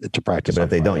Seattle to practice. But if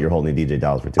they don't, you're holding DJ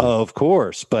Dallas for 2 weeks. Of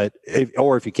course. But if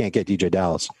you can't get DJ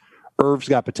Dallas, Irv's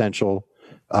got potential.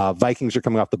 Vikings are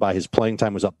coming off the bye. His playing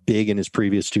time was up big in his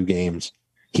previous 2 games.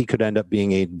 He could end up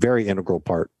being a very integral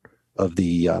part of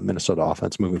the Minnesota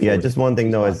offense moving forward. Yeah, just one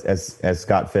thing though, as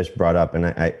Scott Fish brought up, and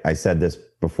I said this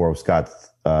before Scott's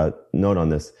note on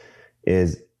this,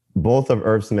 is both of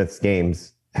Irv Smith's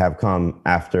games have come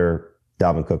after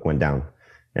Dalvin Cook went down.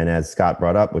 And as Scott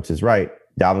brought up, which is right,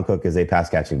 Dalvin Cook is a pass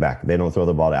catching back. They don't throw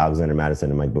the ball to Alexander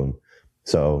Mattison and Mike Boone.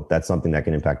 So that's something that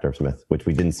can impact Irv Smith, which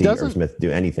we didn't see Irv Smith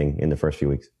do anything in the first few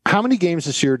weeks. How many games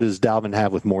this year does Dalvin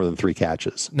have with more than 3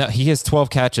 catches? No, he has 12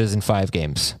 catches in 5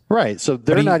 games. Right. So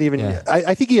they're not even. Yeah.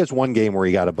 I think he has 1 game where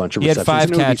he got a bunch of receptions. He had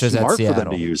 5 catches smart at Seattle. For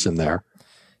them to use in there.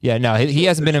 Yeah, no, he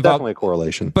hasn't been involved. Definitely a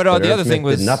correlation. But the other thing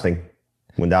was did nothing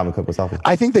when Dalvin Cook was healthy.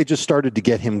 I think they just started to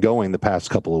get him going the past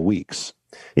couple of weeks.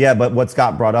 Yeah, but what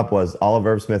Scott brought up was all of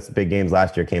Irv Smith's big games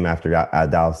last year came after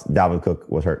Dalvin Cook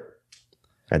was hurt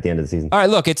at the end of the season. All right,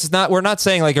 look, we're not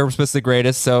saying like Irv Smith's the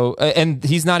greatest, so and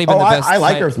he's not even the best. I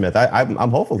like Irv Smith. I'm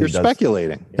hopeful You're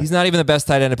speculating. Yeah. He's not even the best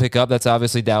tight end to pick up. That's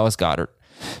obviously Dallas Goedert,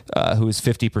 who is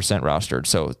 50% rostered.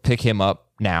 So pick him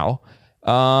up now.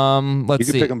 Let's see.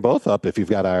 You can pick them both up if you've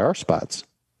got IR spots.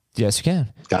 Yes, you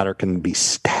can. Goddard can be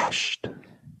stashed.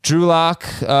 Drew Lock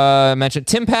mentioned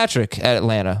Tim Patrick at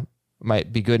Atlanta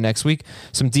might be good next week.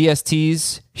 Some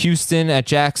DSTs. Houston at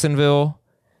Jacksonville.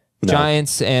 No.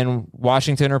 Giants and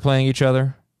Washington are playing each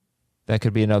other. That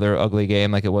could be another ugly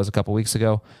game like it was a couple weeks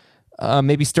ago.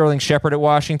 Maybe Sterling Shepard at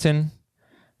Washington.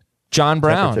 John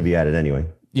Brown. Shepard should be added anyway.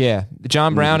 Yeah.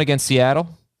 John Brown against Seattle.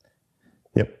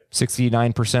 Yep.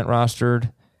 69%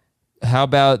 rostered. How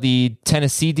about the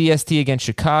Tennessee DST against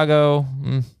Chicago?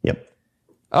 Yep.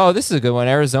 Oh, this is a good one.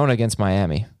 Arizona against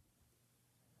Miami.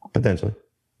 Potentially.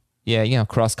 Yeah,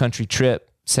 cross-country trip.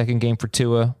 Second game for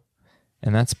Tua.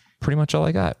 And that's pretty much all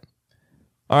I got.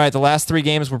 All right, the last 3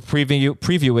 games we're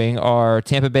previewing are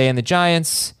Tampa Bay and the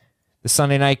Giants, the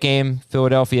Sunday night game,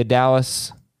 Philadelphia,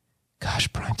 Dallas. Gosh,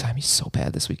 primetime, he's so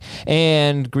bad this week.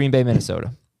 And Green Bay,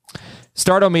 Minnesota.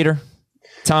 Start-o-meter,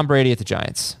 Tom Brady at the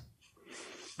Giants.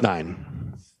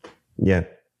 9. Yeah,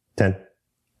 10.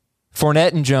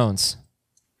 Fournette and Jones.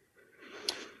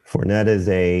 Fournette is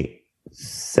a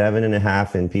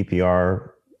 7.5 in PPR,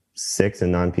 6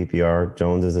 in non-PPR.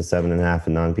 Jones is a 7.5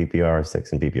 in non-PPR,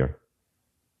 6 in PPR.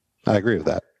 I agree with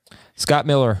that. Scott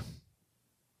Miller.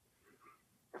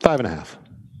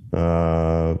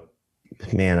 5.5.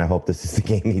 Man, I hope this is the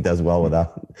game he does well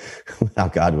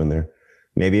without Godwin there.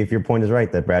 Maybe if your point is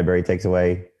right that Bradbury takes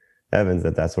away Evans,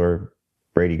 that's where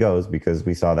Brady goes, because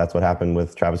we saw that's what happened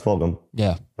with Travis Fulgham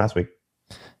last week.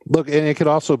 Look, and it could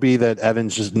also be that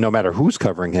Evans just, no matter who's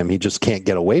covering him, he just can't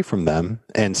get away from them.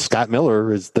 And Scott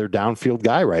Miller is their downfield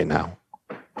guy right now.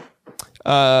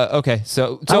 Okay,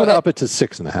 so I would up it to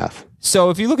 6.5. So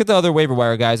if you look at the other waiver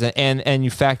wire guys and you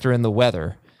factor in the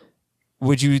weather,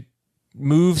 would you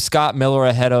move Scott Miller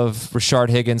ahead of Rashard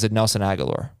Higgins and Nelson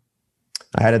Aguilar?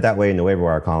 I had it that way in the waiver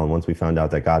wire column once we found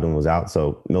out that Godwin was out.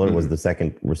 So Miller was the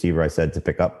second receiver I said to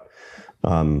pick up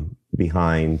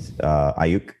behind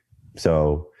Ayuk.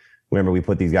 So remember, we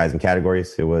put these guys in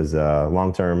categories. It was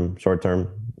long-term,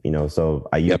 short-term, so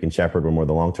Ayuk and Shepard were more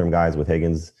the long-term guys, with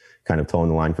Higgins kind of towing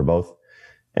the line for both.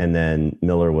 And then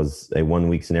Miller was a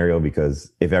 1-week scenario,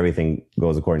 because if everything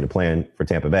goes according to plan for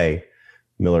Tampa Bay,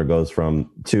 Miller goes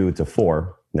from 2 to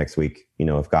 4 next week,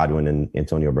 if Godwin and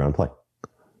Antonio Brown play.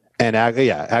 And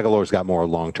Aguilar's got more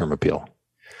long-term appeal.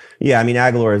 Yeah, I mean,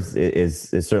 Aguilar is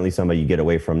certainly somebody you get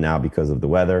away from now because of the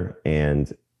weather.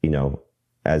 And,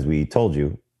 as we told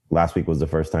you, last week was the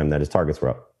first time that his targets were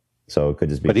up. So it could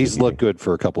just be. But he's looked good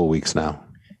for a couple of weeks now.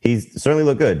 He's certainly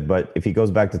looked good, but if he goes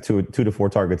back to 2 to 4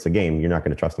 targets a game, you're not going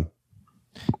to trust him.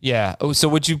 Yeah. Oh, so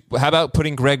how about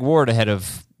putting Greg Ward ahead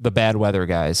of the bad weather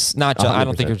guys? I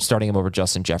don't think you're starting him over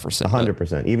Justin Jefferson.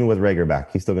 100%. Even with Rager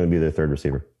back, he's still going to be their third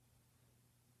receiver.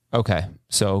 Okay.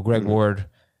 So Greg Ward.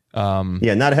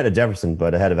 Yeah, not ahead of Jefferson,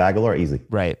 but ahead of Aguilar easily.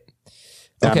 Right.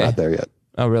 I'm Okay. not there yet.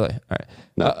 Oh, really? All right.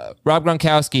 No. Rob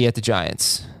Gronkowski at the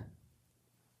Giants.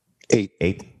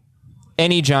 8.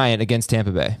 Any Giant against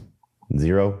Tampa Bay.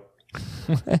 0.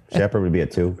 Shepard would be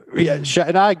at 2. Yeah,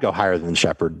 and I'd go higher than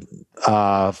Shepard.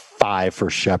 5 for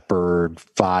Shepard,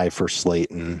 5 for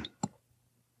Slayton.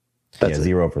 That's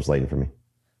 0 for Slayton for me.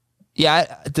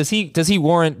 Yeah, does he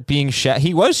warrant being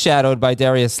he was shadowed by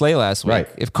Darius Slay last week. Right.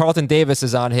 If Carlton Davis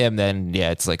is on him, then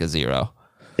yeah, it's like a 0.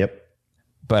 Yep.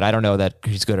 But I don't know that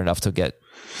he's good enough to get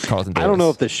Carlton Davis. I don't know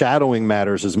if the shadowing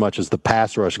matters as much as the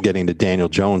pass rush getting to Daniel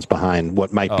Jones behind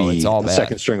what might be the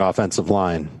second string offensive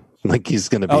line. Like he's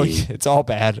going to be. Oh, it's all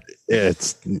bad.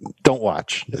 Don't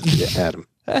watch, Adam.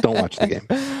 Don't watch the game.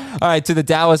 All right, to the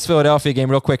Dallas-Philadelphia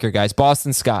game real quick here, guys.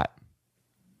 Boston Scott.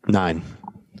 9.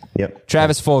 Yep.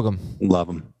 Travis Fulgham. Love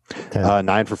him.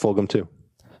 9 for Fulgham too.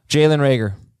 Jalen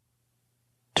Reagor.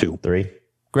 2. 3.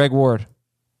 Greg Ward.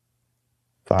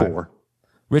 5. 4.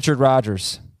 Richard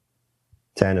Rodgers.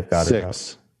 10 if Goddard.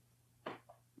 6.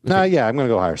 Yeah, I'm going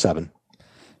to go higher. 7.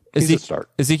 He's a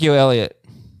start. Ezekiel Elliott.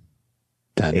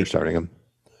 10. You're starting him.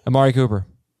 Amari Cooper.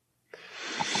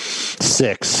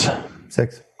 6.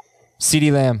 6.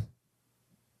 CeeDee Lamb.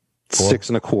 6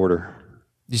 and a quarter.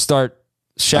 You start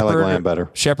Shepard. I like Lamb better.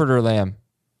 Shepard or Lamb?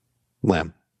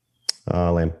 Lamb.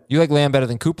 Lamb. You like Lamb better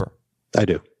than Cooper? I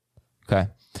do. Okay.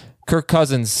 Kirk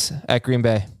Cousins at Green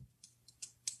Bay.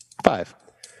 5.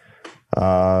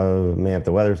 Man, if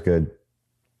the weather's good,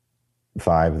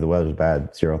 5. If the weather's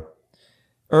bad, 0.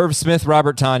 Irv Smith,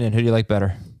 Robert Tonyan. Who do you like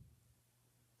better?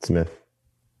 Smith.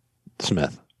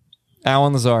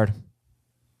 Alan Lazard.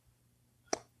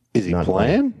 Is he Not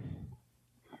playing?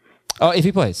 Oh, if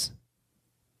he plays.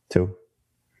 2.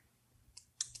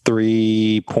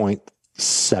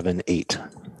 3.78.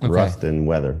 Okay. Rust and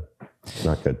weather.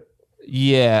 Not good.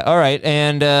 Yeah. All right.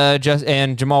 And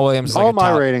Jamal Williams. Is like All my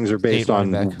top ratings are based 8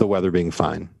 on running back. the weather being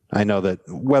fine. I know that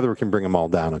weather can bring them all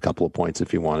down a couple of points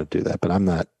if you want to do that, but I'm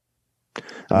not.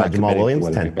 Jamal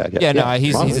Williams, 10. He's Jamal a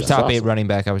Williams top is 8 awesome. running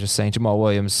back. I was just saying Jamal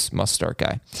Williams must start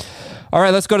guy. All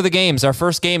right, let's go to the games. Our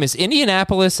first game is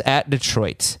Indianapolis at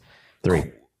Detroit. 3.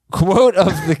 Quote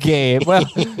of the game. Well,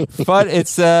 fun.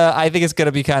 It's I think it's going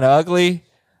to be kind of ugly.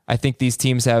 I think these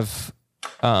teams have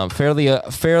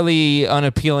fairly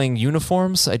unappealing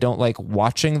uniforms. I don't like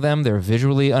watching them. They're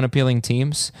visually unappealing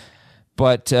teams.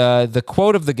 But the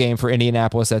quote of the game for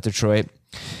Indianapolis at Detroit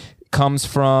comes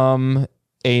from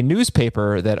a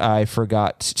newspaper that I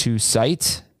forgot to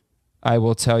cite. I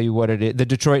will tell you what it is. The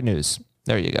Detroit News.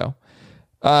 There you go.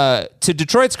 To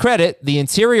Detroit's credit, the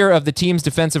interior of the team's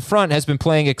defensive front has been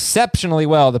playing exceptionally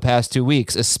well the past 2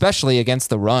 weeks, especially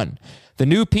against the run. The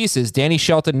new pieces, Danny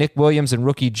Shelton, Nick Williams, and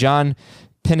rookie John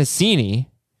Pennicini,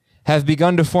 have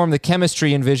begun to form the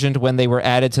chemistry envisioned when they were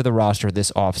added to the roster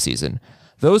this offseason.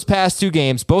 Those past 2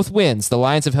 games, both wins, the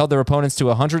Lions have held their opponents to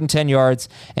 110 yards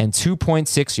and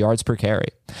 2.6 yards per carry.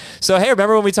 So, hey,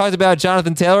 remember when we talked about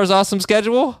Jonathan Taylor's awesome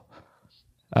schedule?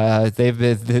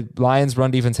 The Lions'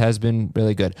 run defense has been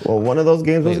really good. Well, one of those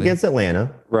games was against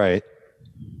Atlanta. Right.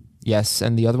 Yes,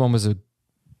 and the other one was a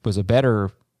better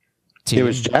team. It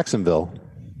was Jacksonville.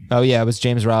 Oh, yeah, it was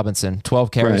James Robinson.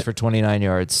 12 carries Right. for 29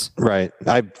 yards. Right.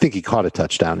 I think he caught a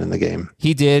touchdown in the game.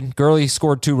 He did. Gurley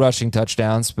scored 2 rushing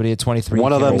touchdowns, but he had 23.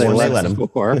 One of them they One let him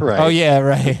score. Right. Oh, yeah,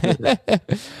 right.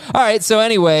 All right, so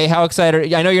anyway, how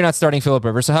excited... I know you're not starting Phillip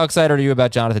Rivers, so how excited are you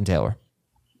about Jonathan Taylor?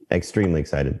 Extremely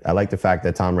excited. I like the fact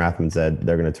that Tom Rathman said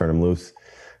they're going to turn him loose.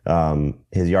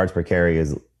 His yards per carry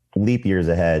is leap years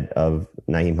ahead of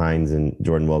Nyheim Hines and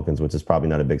Jordan Wilkins, which is probably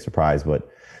not a big surprise, but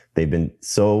they've been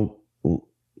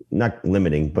not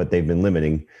limiting, but they've been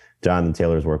limiting Jonathan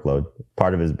Taylor's workload.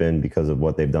 Part of it has been because of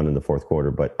what they've done in the fourth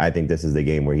quarter, but I think this is the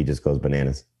game where he just goes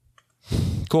bananas.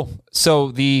 Cool.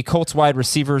 So the Colts wide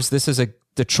receivers, this is a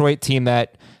Detroit team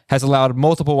that has allowed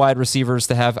multiple wide receivers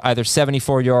to have either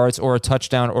 74 yards or a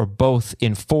touchdown or both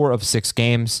in 4 of 6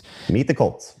 games. Meet the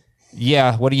Colts.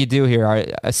 Yeah, what do you do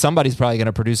here? Somebody's probably going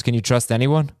to produce. Can you trust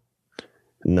anyone?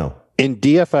 No. In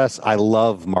DFS, I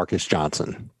love Marcus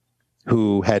Johnson,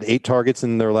 who had 8 targets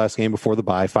in their last game before the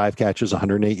bye, 5 catches,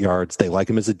 108 yards. They like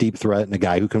him as a deep threat and a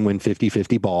guy who can win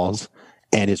 50-50 balls,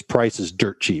 and his price is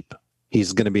dirt cheap.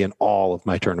 He's going to be in all of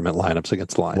my tournament lineups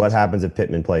against the Lions. What happens if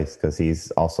Pittman plays? Because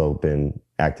he's also been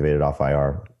activated off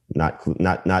IR. Not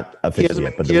officially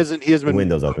yet, but the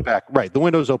window's open. Back. Right, the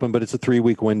window's open, but it's a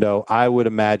 3-week window. I would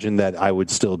imagine that I would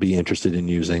still be interested in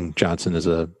using Johnson as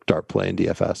a dart play in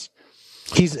DFS.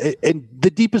 He's in the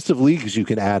deepest of leagues. You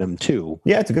can add him too.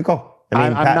 Yeah, it's a good call. I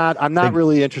mean, I'm not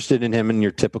really interested in him in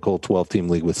your typical 12-team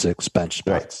league with 6 bench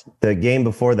spots. Right. The game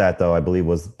before that, though, I believe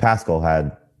was Pascal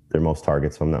had their most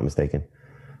targets, if I'm not mistaken.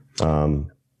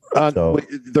 So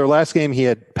their last game,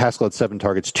 Pascal had 7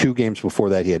 targets. 2 games before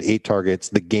that, he had 8 targets.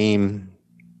 The game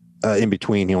in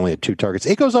between, he only had 2 targets.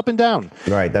 It goes up and down.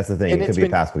 Right, that's the thing. It could be a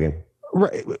Pascal game.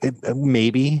 Right,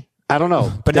 maybe. I don't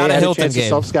know, but not a Hilton game.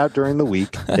 Self-scout during the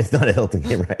week. It's not a Hilton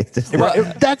game, right?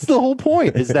 That's the whole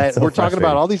point. Is that so we're talking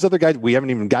about all these other guys. We haven't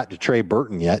even got to Trey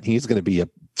Burton yet. He's going to be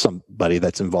somebody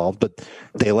that's involved, but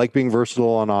they like being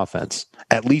versatile on offense.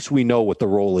 At least we know what the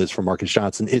role is for Marcus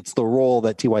Johnson. It's the role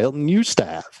that T.Y. Hilton used to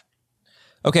have.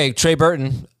 Okay, Trey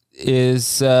Burton is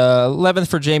 11th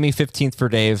for Jamie, 15th for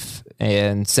Dave,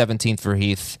 and 17th for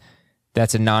Heath.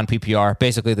 That's a non-PPR,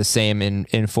 basically the same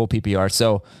in full PPR.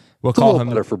 So we'll call him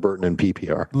better for Burton in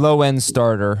PPR. Low-end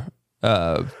starter,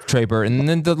 Trey Burton. And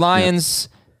then the Lions,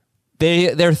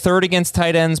 they're third against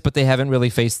tight ends, but they haven't really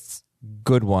faced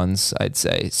good ones, I'd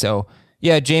say. So,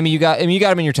 yeah, Jamie, you got him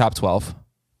in your top 12.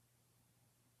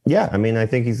 Yeah, I mean, I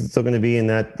think he's still going to be in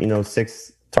that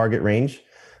 6 target range.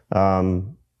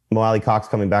 Mo Alley Cox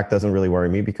coming back doesn't really worry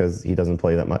me because he doesn't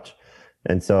play that much.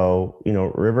 And so,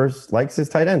 Rivers likes his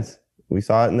tight ends. We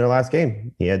saw it in their last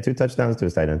game. He had 2 touchdowns to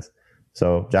his tight ends.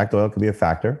 So Jack Doyle could be a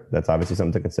factor. That's obviously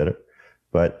something to consider.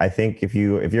 But I think if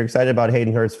you're excited about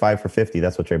Hayden Hurst 5 for 50,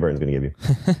 that's what Trey Burton's going to give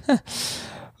you.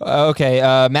 Okay,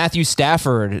 Matthew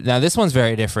Stafford. Now this one's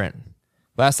very different.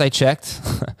 Last I checked,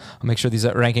 I'll make sure these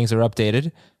rankings are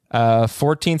updated.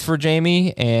 14th for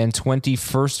Jamie and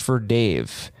 21st for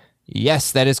Dave.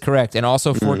 Yes, that is correct. And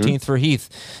also 14th for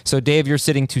Heath. So Dave, you're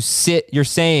saying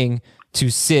to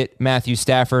sit Matthew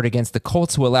Stafford against the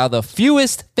Colts, who allow the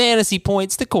fewest fantasy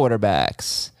points to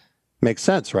quarterbacks. Makes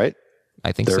sense, right?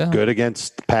 I think they're good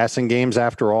against passing games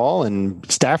after all, and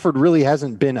Stafford really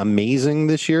hasn't been amazing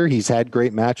this year. He's had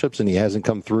great matchups, and he hasn't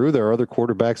come through. There are other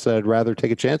quarterbacks that I'd rather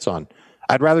take a chance on.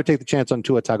 I'd rather take the chance on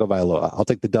Tua Tagovailoa. I'll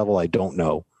take the devil I don't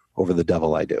know over the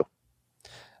devil I do.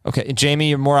 Okay, Jamie,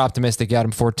 you're more optimistic. Got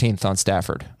him 14th on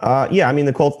Stafford. Yeah, I mean,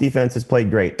 the Colts defense has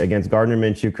played great against Gardner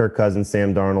Minshew, Kirk Cousins,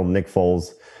 Sam Darnold, Nick Foles,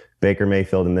 Baker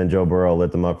Mayfield, and then Joe Burrow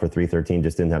lit them up for 313,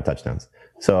 just didn't have touchdowns.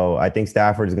 So I think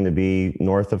Stafford is going to be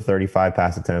north of 35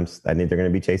 pass attempts. I think they're going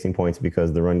to be chasing points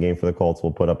because the run game for the Colts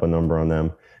will put up a number on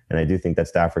them. And I do think that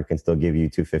Stafford can still give you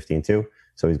 215 too.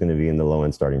 So he's going to be in the low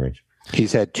end starting range.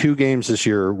 He's had 2 games this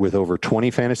year with over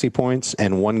 20 fantasy points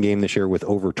and 1 game this year with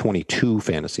over 22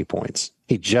 fantasy points.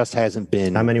 He just hasn't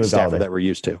been how many was Stafford that we're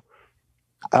used to.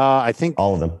 I think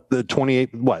all of them. The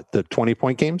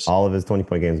 20-point games? All of his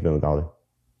 20-point games have been with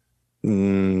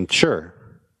Galladay. Sure.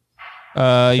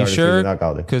 You sure?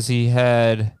 Because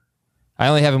I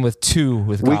only have him with 2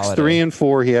 with Galladay. Weeks 3 and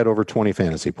 4, he had over 20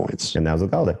 fantasy points. And that was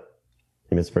with Galladay.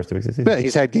 He missed the first 2 weeks of the season. Yeah,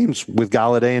 he's had games with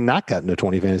Galladay and not gotten to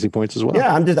 20 fantasy points as well.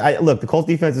 Yeah, look, the Colts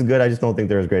defense is good. I just don't think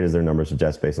they're as great as their numbers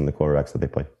suggest based on the quarterbacks that they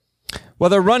play. Well,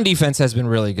 their run defense has been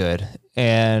really good,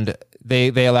 and they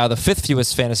allow the 5th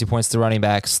fewest fantasy points to running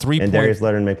backs. And Darius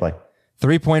Leonard may play.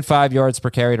 3.5 yards per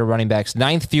carry to running backs,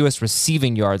 9th fewest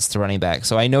receiving yards to running backs.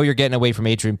 So I know you're getting away from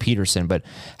Adrian Peterson, but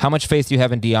how much faith do you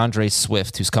have in DeAndre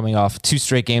Swift, who's coming off 2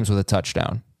 straight games with a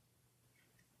touchdown?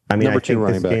 I mean, I think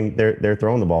this game, they're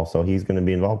throwing the ball, so he's going to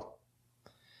be involved.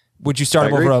 Would you start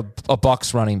him over a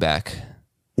Bucs running back?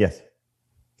 Yes.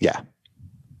 Yeah.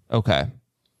 Okay.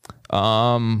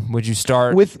 Would you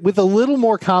start with a little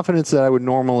more confidence that I would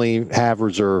normally have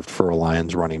reserved for a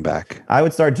Lions running back? I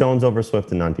would start Jones over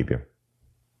Swift in non-PPR.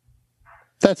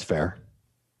 That's fair.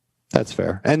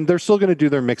 And they're still going to do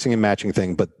their mixing and matching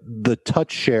thing, but the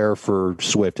touch share for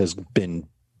Swift has been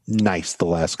nice the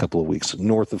last couple of weeks,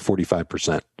 north of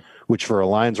 45%, which for a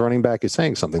Lions running back is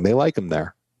saying something. They like him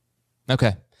there.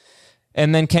 Okay.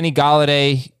 And then Kenny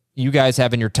Galladay, you guys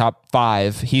have in your top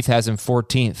 5. Heath has him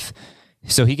 14th.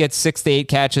 So he gets 6 to 8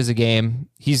 catches a game.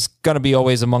 He's going to be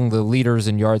always among the leaders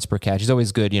in yards per catch. He's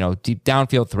always good, deep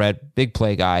downfield threat, big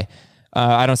play guy.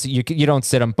 I don't see you don't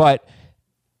sit him, but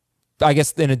I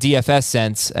guess in a DFS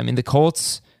sense, I mean the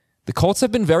Colts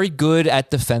have been very good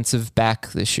at defensive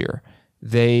back this year.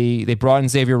 They brought in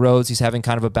Xavier Rhodes. He's having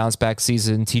kind of a bounce back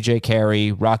season. TJ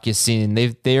Carey, Rock Ya-Sin.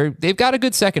 They've got a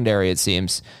good secondary, it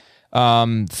seems.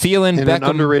 Thielen, and Beckham, an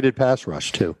underrated pass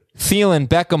rush too. Thielen,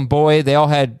 Beckham, Boyd, they all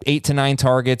had 8 to 9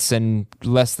 targets and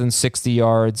less than 60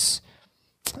 yards.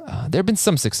 There have been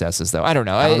some successes, though. I don't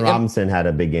know. Allen Robinson had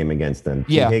a big game against them.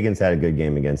 Yeah. Higgins had a good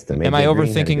game against them. Am I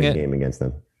overthinking it? Game against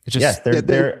them. Yes,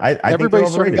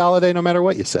 everybody's starting Galladay no matter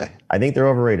what you say. I think they're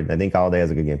overrated. I think Galladay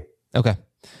has a good game. Okay.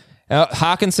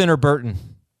 Hawkinson or Burton?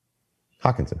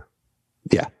 Hawkinson.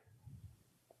 Yeah.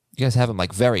 You guys have him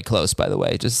like very close, by the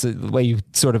way. Just the way you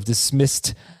sort of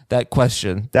dismissed that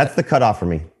question. That's the cutoff for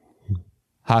me.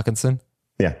 Hawkinson?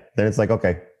 Yeah. Then it's like,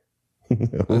 okay.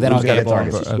 Then I'll get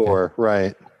a score.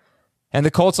 Right. And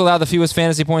the Colts allow the fewest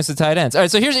fantasy points to tight ends. All right,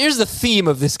 so here's the theme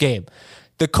of this game.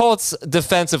 The Colts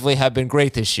defensively have been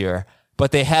great this year,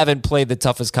 but they haven't played the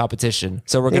toughest competition.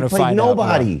 So we're going to find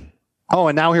nobody. Oh,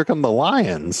 and now here come the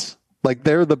Lions. Like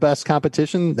they're the best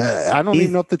competition. I don't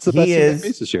even know if it's the best team they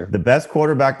face this year. The best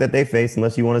quarterback that they face,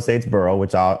 unless you want to say it's Burrow,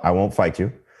 which I won't fight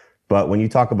you. But when you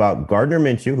talk about Gardner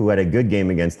Minshew, who had a good game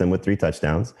against them with 3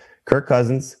 touchdowns, Kirk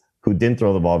Cousins, who didn't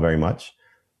throw the ball very much,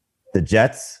 the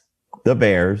Jets, the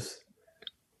Bears,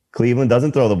 Cleveland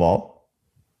doesn't throw the ball.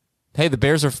 Hey, the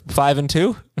Bears are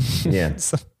 5-2. Yeah.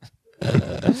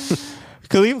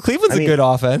 Cleveland's a good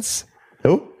offense.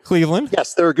 Who? Cleveland.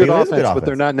 Yes, they're a good offense, but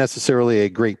they're not necessarily a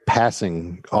great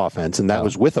passing offense, and that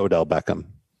was with Odell Beckham.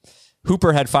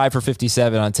 Hooper had 5 for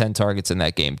 57 on 10 targets in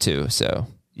that game too. So,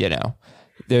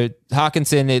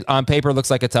 Hawkinson on paper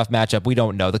looks like a tough matchup. We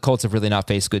don't know. The Colts have really not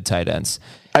faced good tight ends.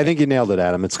 I think you nailed it,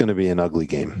 Adam. It's going to be an ugly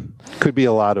game. Could be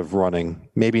a lot of running,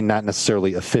 maybe not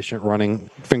necessarily efficient running.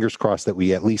 Fingers crossed that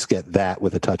we at least get that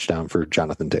with a touchdown for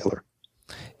Jonathan Taylor.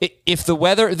 If the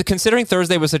weather, considering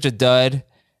Thursday was such a dud,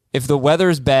 if the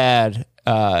weather's bad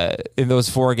in those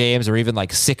 4 games or even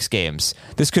like 6 games,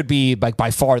 this could be like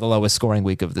by far the lowest scoring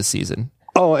week of the season.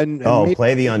 Play the unders.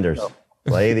 Play the unders.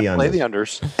 Play the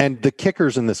unders. And the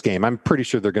kickers in this game, I'm pretty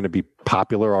sure they're going to be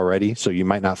popular already, so you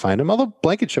might not find them. Although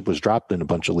Blankenship was dropped in a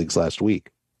bunch of leagues last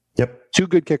week. Yep. 2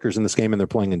 good kickers in this game, and they're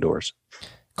playing indoors.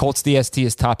 Colts DST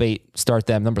is top 8. Start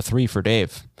them. Number 3 for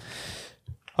Dave.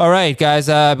 All right, guys,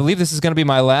 I believe this is going to be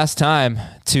my last time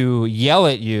to yell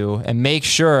at you and make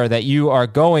sure that you are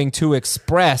going to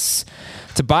Express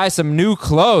to buy some new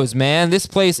clothes, man. This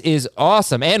place is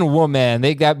awesome. And woman,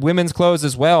 they got women's clothes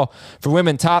as well. For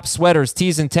women, tops, sweaters,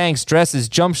 tees and tanks, dresses,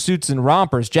 jumpsuits and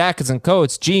rompers, jackets and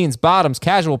coats, jeans, bottoms,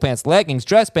 casual pants, leggings,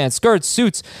 dress pants, skirts,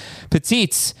 suits,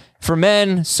 petites. For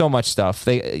men, so much stuff.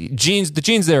 The jeans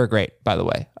there are great, by the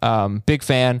way. Big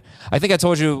fan. I think I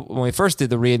told you when we first did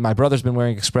the read, my brother's been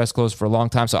wearing Express clothes for a long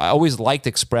time, so I always liked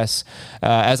Express.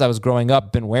 As I was growing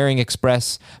up, been wearing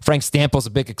Express. Very Stample's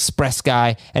a big Express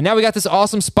guy. And now we got this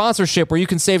awesome sponsorship where you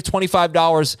can save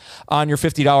 $25 on your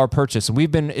 $50 purchase. And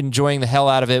we've been enjoying the hell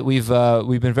out of it. We've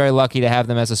been very lucky to have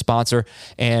them as a sponsor.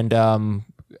 And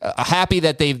happy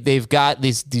that they've got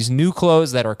these new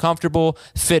clothes that are comfortable,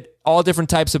 fit all different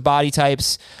types of body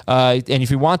types. And if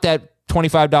you want that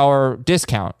 $25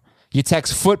 discount, you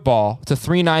text football to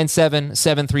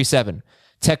 397-737.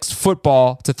 Text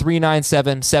football to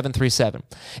 397-737.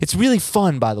 It's really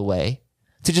fun, by the way,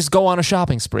 to just go on a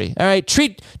shopping spree. All right,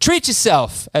 treat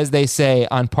yourself, as they say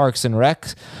on Parks and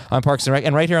Rec. And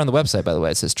right here on the website, by the way,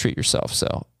 it says treat yourself.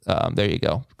 So there you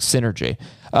go, synergy.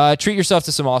 Treat yourself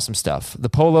to some awesome stuff. The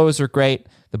polos are great.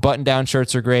 The button-down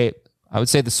shirts are great. I would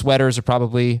say the sweaters are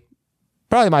probably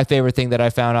my favorite thing that I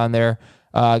found on there.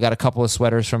 I got a couple of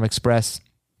sweaters from Express.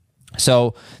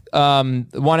 So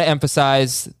want to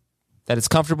emphasize that it's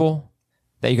comfortable,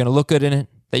 that you're going to look good in it,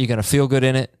 that you're going to feel good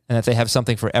in it, and that they have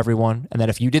something for everyone. And that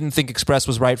if you didn't think Express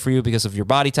was right for you because of your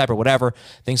body type or whatever,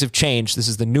 things have changed. This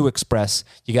is the new Express.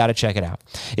 You got to check it out.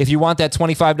 If you want that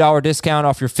 $25 discount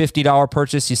off your $50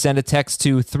 purchase, you send a text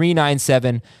to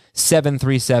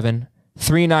 397-737.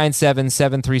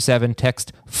 397-737.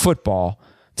 Text football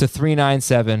to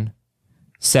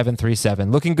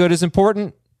 397-737. Looking good is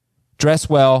important. Dress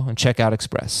well and check out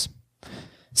Express.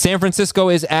 San Francisco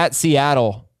is at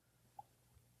Seattle.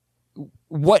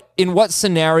 In what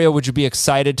scenario would you be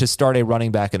excited to start a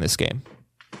running back in this game?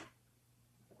 I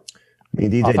mean,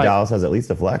 DJ Dallas has at least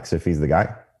a flex if he's the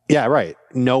guy. Yeah, right.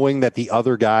 Knowing that the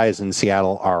other guys in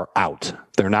Seattle are out.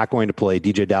 They're not going to play.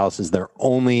 DJ Dallas is their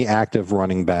only active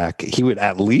running back. He would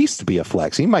at least be a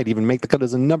flex. He might even make the cut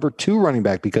as a number 2 running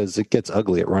back because it gets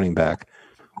ugly at running back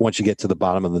once you get to the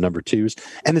bottom of the number 2s.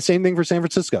 And the same thing for San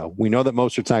Francisco. We know that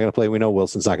Mostert's not going to play. We know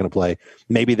Wilson's not going to play.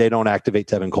 Maybe they don't activate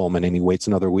Tevin Coleman and he waits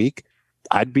another week.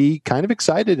 I'd be kind of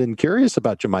excited and curious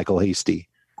about JaMychal Hasty.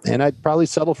 And I'd probably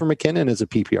settle for McKinnon as a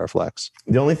PPR flex.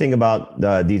 The only thing about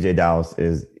DJ Dallas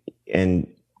is, and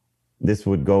this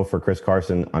would go for Chris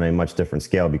Carson on a much different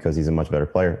scale because he's a much better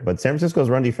player. But San Francisco's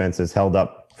run defense has held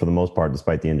up for the most part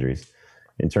despite the injuries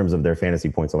in terms of their fantasy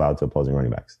points allowed to opposing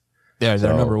running backs. Yeah,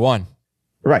 they're number 1.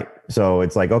 Right. So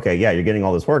it's like, okay, yeah, you're getting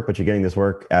all this work, but you're getting this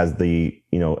work as the,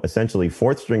 essentially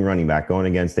 4th string running back going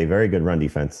against a very good run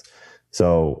defense.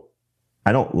 So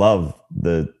I don't love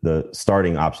the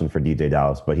starting option for DJ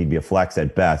Dallas, but he'd be a flex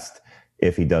at best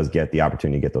if he does get the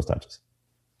opportunity to get those touches.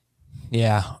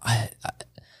 Yeah.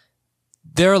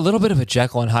 They're a little bit of a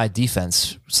Jekyll and Hyde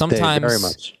defense. Sometimes very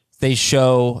much. they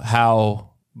show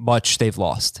how much they've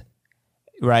lost,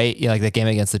 right? Yeah, like that game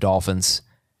against the Dolphins.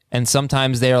 And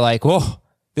sometimes they're like, whoa,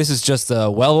 this is just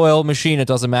a well-oiled machine. It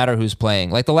doesn't matter who's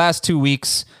playing. Like the last 2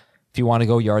 weeks, if you want to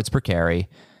go yards per carry,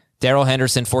 Darrell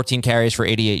Henderson, 14 carries for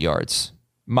 88 yards.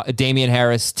 Damian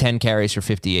Harris, 10 carries for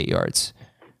 58 yards.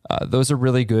 Those are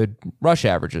really good rush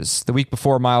averages. The week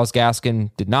before, Myles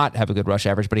Gaskin did not have a good rush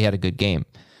average, but he had a good game.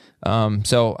 I don't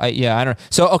know.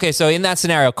 So in that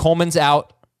scenario, Coleman's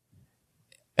out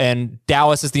and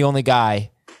Dallas is the only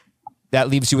guy. That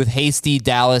leaves you with Hasty,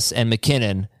 Dallas, and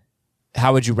McKinnon.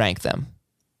 How would you rank them?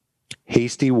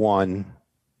 Hasty 1,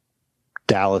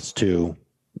 Dallas 2,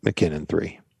 McKinnon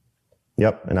 3.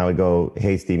 Yep, and I would go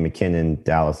Hasty, McKinnon,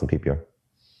 Dallas, and PPR.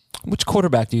 Which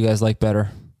quarterback do you guys like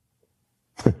better?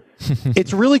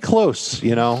 It's really close,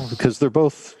 because they're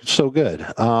both so good.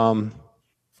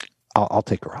 I'll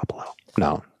take Garoppolo.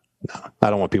 No, I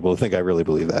don't want people to think I really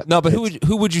believe that. No, but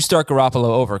who would you start Garoppolo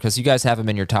over? Because you guys have him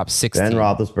in your top 16. Ben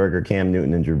Roethlisberger, Cam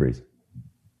Newton, and Drew Brees.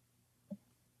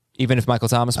 Even if Michael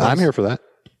Thomas plays? I'm here for that.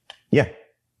 Yeah.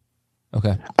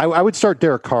 Okay. I would start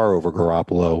Derek Carr over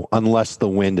Garoppolo unless the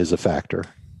wind is a factor.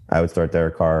 I would start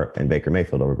Derek Carr and Baker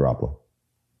Mayfield over Garoppolo.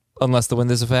 Unless the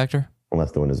wind is a factor?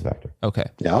 Unless the wind is a factor. Okay.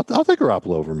 Yeah, I'll take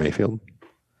Garoppolo over Mayfield.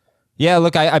 Yeah,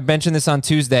 look, I mentioned this on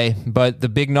Tuesday, but the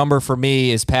big number for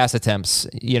me is pass attempts.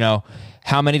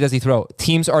 How many does he throw?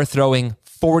 Teams are throwing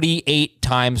 48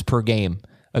 times per game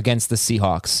against the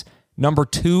Seahawks. Number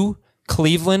 2,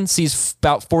 Cleveland sees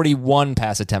about 41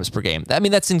 pass attempts per game. I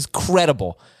mean, that's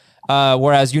incredible.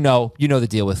 Whereas you know the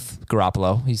deal with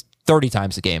Garoppolo. He's 30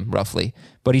 times a game, roughly.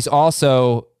 But he's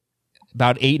also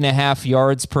about 8.5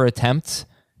 yards per attempt.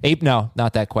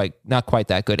 Not quite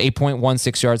that good.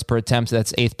 8.16 yards per attempt.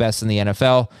 That's 8th best in the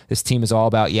NFL. This team is all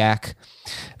about yak.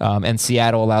 And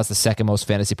Seattle allows the second most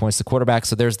fantasy points to quarterback.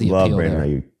 So there's the appeal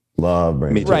there. Love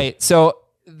Brandon. Right. So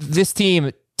this team,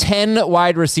 10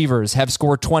 wide receivers have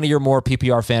scored 20 or more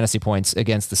PPR fantasy points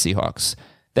against the Seahawks.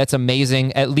 That's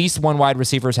amazing. At least one wide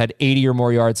receiver has had 80 or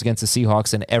more yards against the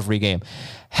Seahawks in every game.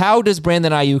 How does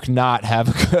Brandon Ayuk not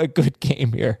have a good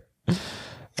game here?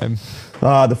 The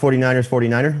 49ers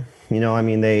 49er.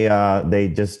 They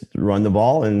just run the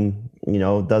ball and,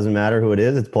 it doesn't matter who it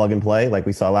is. It's plug and play like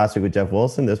we saw last week with Jeff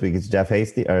Wilson. This week it's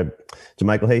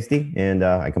JaMychal Hasty, and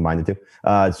I combined the two.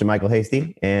 It's JaMychal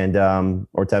Hasty and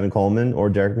or Tevin Coleman or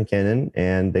Jerick McKinnon,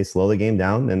 and they slow the game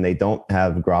down and they don't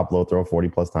have Garoppolo throw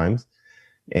 40+ times.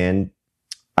 And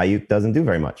Ayuk doesn't do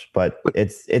very much, but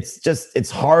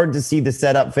it's hard to see the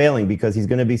setup failing because he's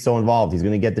going to be so involved. He's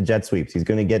going to get the jet sweeps. He's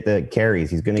going to get the carries.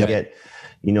 He's going to get,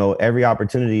 every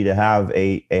opportunity to have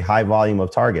a high volume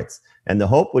of targets. And the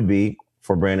hope would be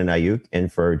for Brandon Ayuk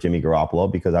and for Jimmy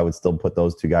Garoppolo, because I would still put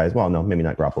those two guys. Well, no, maybe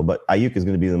not Garoppolo, but Ayuk is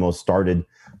going to be the most started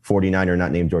 49er,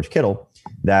 not named George Kittle.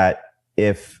 That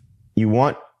if you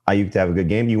want Ayuk to have a good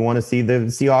game, you want to see the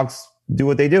Seahawks do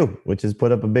what they do, which is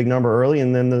put up a big number early,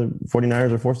 and then the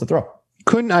 49ers are forced to throw.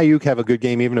 Couldn't Ayuk have a good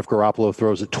game even if Garoppolo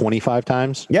throws it 25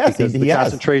 times? Yes, because the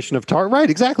concentration of right,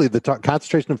 exactly. The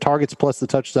concentration of targets plus the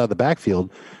touches out of the backfield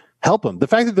help him. The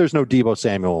fact that there's no Deebo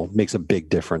Samuel makes a big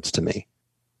difference to me.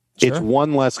 Sure. It's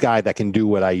one less guy that can do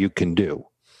what Ayuk can do.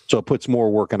 So it puts more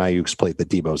work on Ayuk's plate that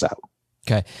Deebo's out.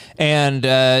 Okay. And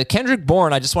Kendrick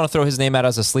Bourne, I just want to throw his name out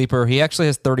as a sleeper. He actually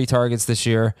has 30 targets this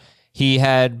year. He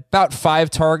had about 5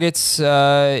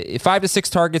 to 6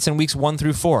 targets in weeks 1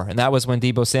 through 4, and that was when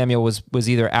Deebo Samuel was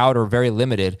either out or very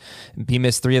limited. He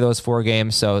missed 3 of those 4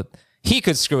 games, so he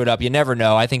could screw it up. You never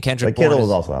know. I think Kendrick Bourne Kittle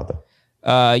was also out there.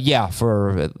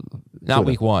 For not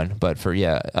week 1, but for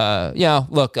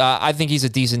Look, I think he's a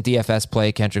decent DFS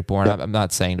play, Kendrick Bourne. Yeah. I'm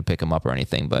not saying to pick him up or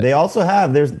anything, but they also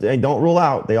have. They don't rule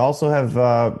out. They also have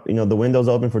the windows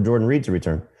open for Jordan Reed to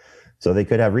return, so they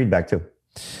could have Reed back too.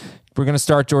 We're going to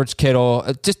start George Kittle.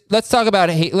 Let's talk about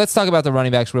the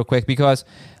running backs real quick, because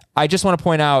I just want to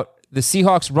point out the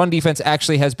Seahawks run defense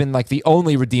actually has been like the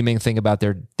only redeeming thing about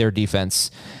their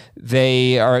defense.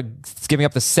 They are giving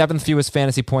up the 7th fewest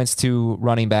fantasy points to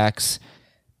running backs,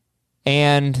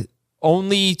 and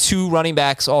only 2 running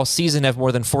backs all season have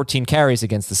more than 14 carries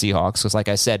against the Seahawks, because like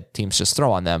I said, teams just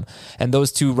throw on them. And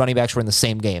those 2 running backs were in the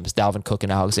same games, Dalvin Cook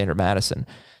and Alexander Madison.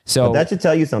 So but that should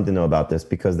tell you something though about this,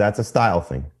 because that's a style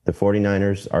thing. The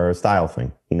 49ers are a style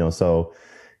thing, so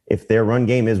if their run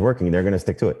game is working, they're going to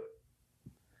stick to it.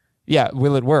 Yeah.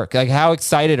 Will it work? Like, how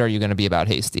excited are you going to be about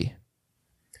Hasty?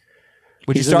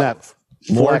 Would you start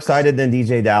more excited than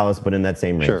DJ Dallas, but in that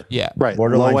same range? Sure. Yeah. Right.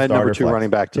 Low end number 2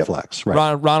 running back to flex.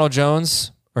 Right. Ronald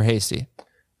Jones or Hasty?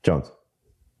 Jones.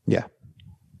 Yeah.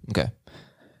 Okay.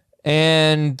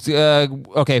 And,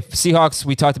 okay, Seahawks,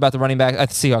 we talked about the running back.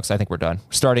 Seahawks, I think we're done.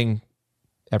 We're starting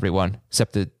everyone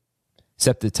except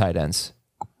the tight ends.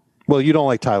 Well, you don't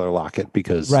like Tyler Lockett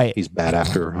because he's bad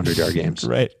after 100-yard games.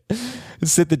 Right.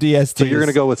 Sit the DST. So you're going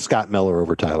to go with Scott Miller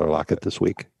over Tyler Lockett this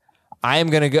week. I'm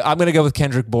going to go with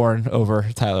Kendrick Bourne over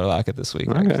Tyler Lockett this week.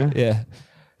 Okay. Yeah.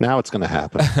 Now it's going to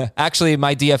happen. Actually,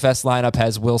 my DFS lineup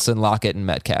has Wilson, Lockett, and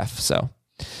Metcalf. So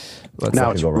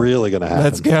now it's really going to happen.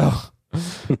 Let's go.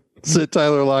 Sit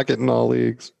Tyler Lockett in all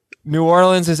leagues. New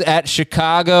Orleans is at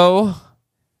Chicago.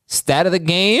 Stat of the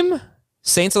game: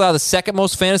 Saints allow the second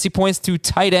most fantasy points to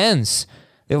tight ends.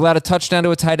 They've allowed a touchdown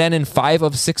to a tight end in 5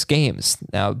 of 6 games.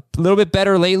 Now, a little bit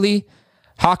better lately.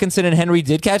 Hawkinson and Henry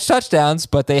did catch touchdowns,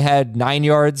 but they had 9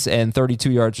 yards and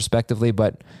 32 yards respectively.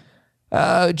 But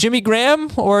Jimmy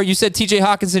Graham, or you said TJ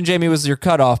Hawkinson, Jamie, was your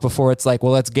cutoff before it's like,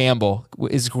 well, let's gamble.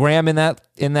 Is Graham in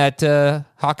that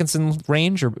Hawkinson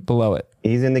range or below it?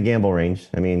 He's in the gamble range.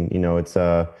 I mean, you know,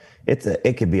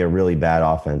 it could be a really bad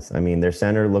offense. I mean, their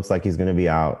center looks like he's going to be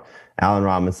out. Allen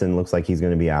Robinson looks like he's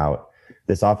going to be out.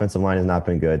 This offensive line has not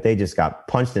been good. They just got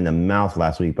punched in the mouth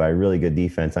last week by a really good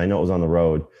defense. I know it was on the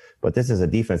road, but this is a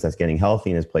defense that's getting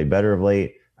healthy and has played better of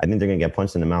late. I think they're going to get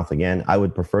punched in the mouth again. I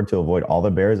would prefer to avoid all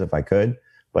the Bears if I could,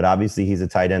 but obviously he's a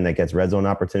tight end that gets red zone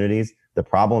opportunities. The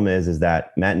problem is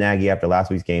that Matt Nagy, after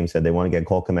last week's game, said they want to get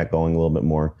Cole Kmet going a little bit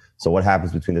more. So what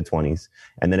happens between the 20s?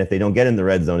 And then if they don't get in the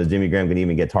red zone, is Jimmy Graham going to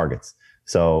even get targets?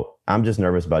 So I'm just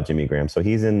nervous about Jimmy Graham. So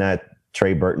he's in that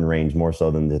Trey Burton range more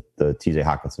so than the TJ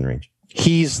Hawkinson range.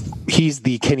 He's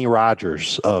the Kenny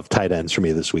Rogers of tight ends for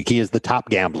me this week. He is the top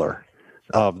gambler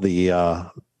of the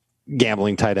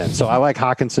gambling tight end. So I like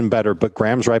Hawkinson better, but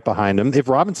Graham's right behind him. If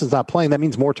Robinson's not playing, that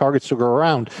means more targets to go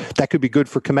around. That could be good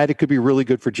for Kmet. It could be really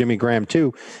good for Jimmy Graham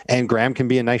too. And Graham can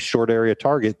be a nice short area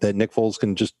target that Nick Foles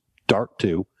can just dart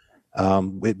to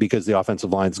because the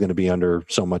offensive line is going to be under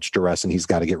so much duress and he's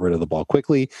got to get rid of the ball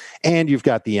quickly. And you've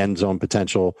got the end zone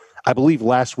potential. I believe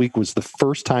last week was the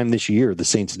first time this year the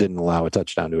Saints didn't allow a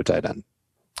touchdown to a tight end.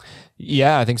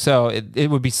 Yeah, I think so. It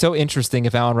would be so interesting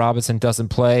if Allen Robinson doesn't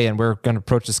play, and we're going to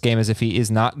approach this game as if he is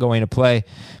not going to play,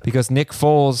 because Nick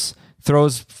Foles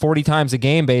throws 40 times a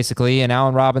game basically, and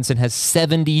Allen Robinson has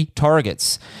 70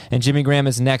 targets, and Jimmy Graham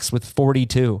is next with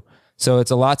 42. So it's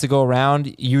a lot to go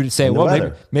around. You'd say,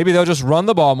 well, maybe they'll just run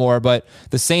the ball more, but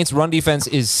the Saints' run defense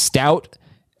is stout,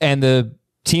 and the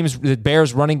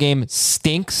Bears' running game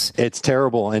stinks. It's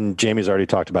terrible, and Jamie's already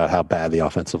talked about how bad the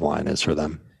offensive line is for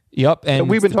them. Yep. And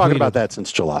we've been talking about that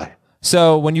since July.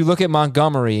 So when you look at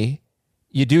Montgomery,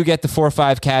 you do get the 4 or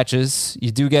 5 catches. You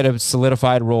do get a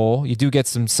solidified role. You do get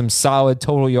some solid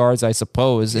total yards, I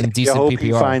suppose, and decent PPR.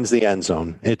 He finds the end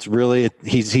zone. It's really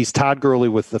he's Todd Gurley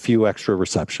with a few extra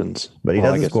receptions, but he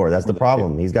doesn't score. That's the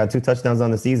problem. He's got 2 touchdowns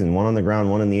on the season, 1 on the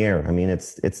ground, 1 in the air. I mean,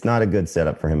 it's not a good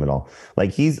setup for him at all.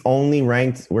 Like, he's only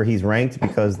ranked where he's ranked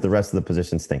because the rest of the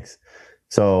position stinks.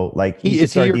 So, like,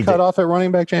 is he your cutoff at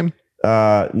running back, Jamie?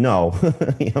 No,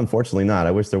 unfortunately not.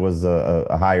 I wish there was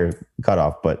a higher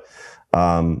cutoff, but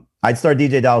I'd start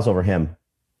DJ Dallas over him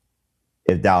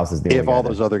if Dallas is the if all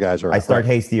those other guys are. I start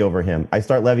Hasty over him. I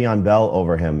start Le'Veon Bell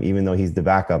over him, even though he's the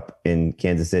backup in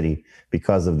Kansas City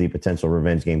because of the potential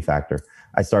revenge game factor.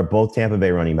 I start both Tampa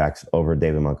Bay running backs over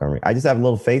David Montgomery. I just have a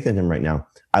little faith in him right now.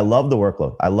 I love the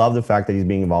workload. I love the fact that he's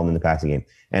being involved in the passing game.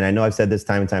 And I know I've said this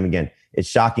time and time again. It's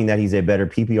shocking that he's a better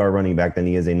PPR running back than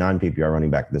he is a non-PPR running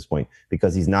back at this point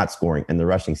because he's not scoring and the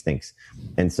rushing stinks.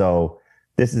 And so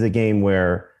this is a game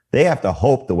where they have to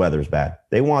hope the weather's bad.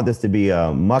 They want this to be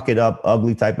a muck it up,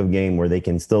 ugly type of game where they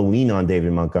can still lean on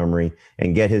David Montgomery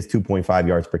and get his 2.5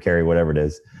 yards per carry, whatever it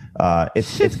is.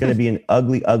 It's going to be an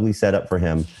ugly, ugly setup for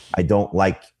him. I don't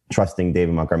like trusting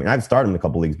David Montgomery. I've started him in a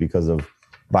couple leagues because of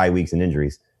bye weeks and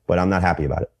injuries, but I'm not happy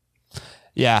about it.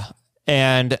 Yeah.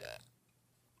 And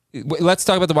let's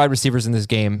talk about the wide receivers in this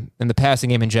game and the passing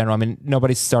game in general. I mean,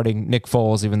 nobody's starting Nick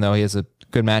Foles, even though he has a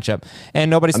good matchup, and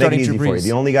nobody's starting Drew Brees.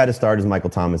 The only guy to start is Michael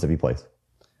Thomas if he plays.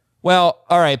 Well,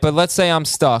 all right, but let's say I'm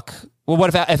stuck. Well,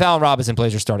 what if Allen Robinson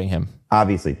plays? You're starting him,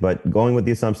 obviously, but going with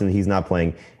the assumption that he's not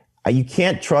playing, you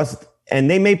can't trust. And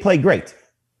they may play great,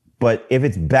 but if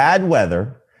it's bad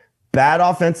weather, bad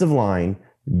offensive line,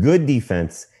 good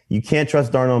defense, you can't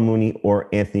trust Darnell Mooney or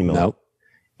Anthony Miller. Nope.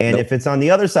 And if it's on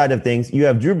the other side of things, you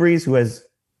have Drew Brees, who has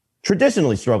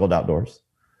traditionally struggled outdoors.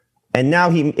 And now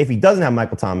if he doesn't have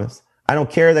Michael Thomas, I don't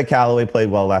care that Callaway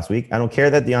played well last week. I don't care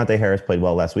that Deontay Harris played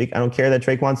well last week. I don't care that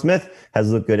Traquan Smith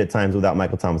has looked good at times without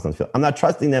Michael Thomas on the field. I'm not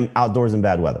trusting them outdoors in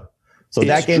bad weather. So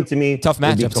that game to me, tough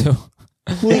matchup too.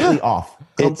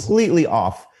 Completely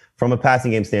off from a passing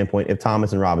game standpoint if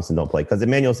Thomas and Robinson don't play, because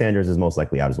Emmanuel Sanders is most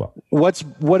likely out as well. What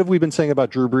have we been saying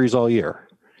about Drew Brees all year?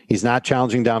 He's not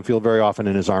challenging downfield very often,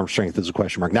 and his arm strength is a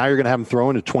question mark. Now you're going to have him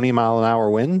throwing to 20-mile-an-hour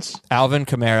winds. Alvin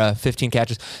Kamara, 15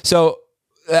 catches. So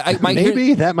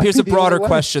here's a broader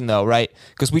question, though, right?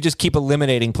 Because we just keep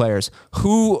eliminating players.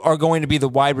 Who are going to be the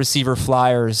wide receiver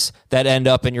flyers that end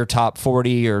up in your top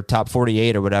 40 or top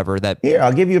 48 or whatever? Here,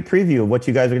 I'll give you a preview of what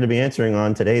you guys are going to be answering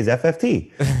on today's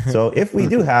FFT. So if we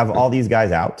do have all these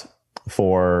guys out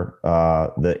for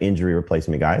the injury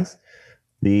replacement guys,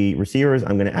 the receivers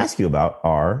I'm going to ask you about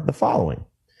are the following.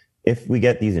 If we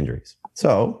get these injuries.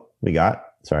 So we got,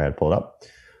 sorry, I had to pull it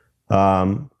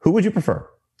up. Who would you prefer?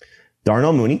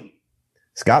 Darnell Mooney,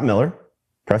 Scott Miller,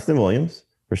 Preston Williams,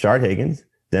 Rashard Higgins,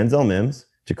 Denzel Mims,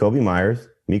 Jacoby Myers,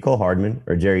 Mecole Hardman,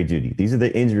 or Jerry Jeudy. These are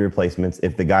the injury replacements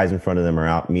if the guys in front of them are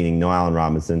out, meaning no Allen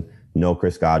Robinson, no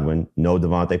Chris Godwin, no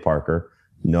Devontae Parker,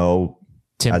 no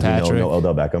Tim Patrick. no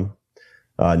Odell Beckham.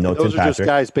 No, those Tim are Patrick. just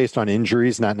guys based on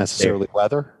injuries, not necessarily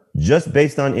weather. Just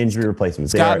based on injury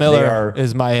replacements. Scott Miller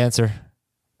is my answer.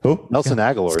 Who? Nelson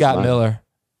Aguilar. Scott Miller.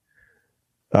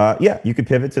 Yeah, you could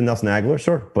pivot to Nelson Aguilar,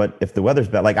 sure. But if the weather's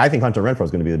bad, like I think Hunter Renfrow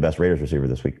is going to be the best Raiders receiver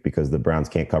this week because the Browns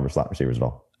can't cover slot receivers at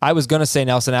all. I was going to say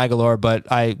Nelson Aguilar,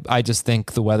 but I just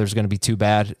think the weather's going to be too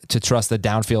bad to trust the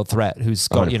downfield threat who's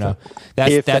going,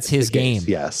 that's his game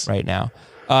right now.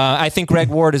 I think Greg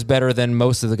Ward is better than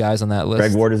most of the guys on that list.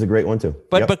 Greg Ward is a great one too.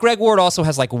 But Greg Ward also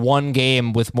has like one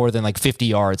game with more than like 50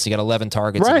 yards. He got 11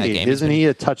 targets in that game. Isn't he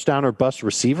a touchdown or bust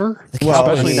receiver?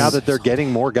 Especially now that they're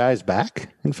getting more guys back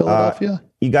in Philadelphia.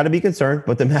 You got to be concerned,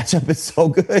 but the matchup is so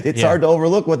good. It's hard to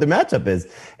overlook what the matchup is.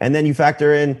 And then you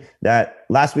factor in that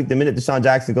last week, the minute Deshaun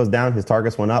Jackson goes down, his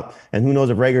targets went up. And who knows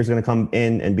if Rager's going to come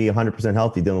in and be 100%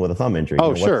 healthy dealing with a thumb injury.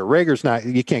 Oh, sure. Rager's not,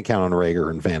 you can't count on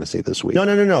Rager in fantasy this week. No.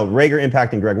 Rager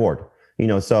impacting Greg Ward.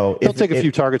 So he'll take a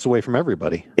few targets away from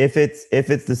everybody. If it's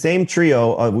the same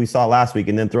trio we saw last week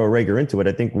and then throw Rager into it,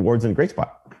 I think Ward's in a great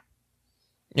spot.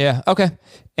 Yeah. Okay.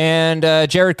 And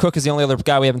Jared Cook is the only other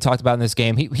guy we haven't talked about in this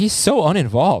game. He's so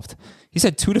uninvolved. He's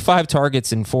had 2 to 5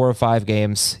 targets in 4 or 5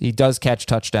 games. He does catch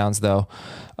touchdowns though.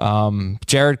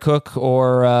 Jared Cook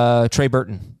or Trey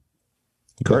Burton?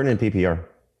 Burton and PPR.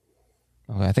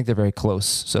 Okay, I think they're very close.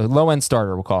 So low end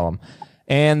starter, we'll call him.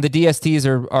 And the DSTs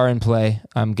are in play,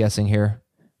 I'm guessing here.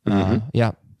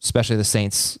 Yeah, especially the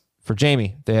Saints. For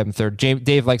Jamie, they have him third.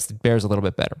 Dave likes the Bears a little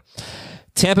bit better.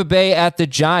 Tampa Bay at the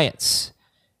Giants.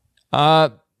 Do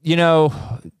I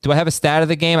have a stat of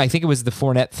the game? I think it was the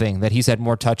Fournette thing that he's had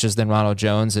more touches than Ronald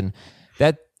Jones. And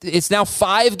that it's now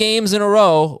 5 games in a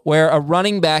row where a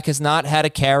running back has not had a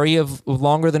carry of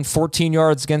longer than 14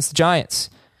 yards against the Giants.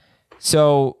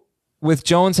 So with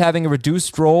Jones having a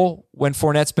reduced role when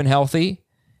Fournette's been healthy,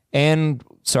 and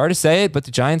sorry to say it, but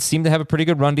the Giants seem to have a pretty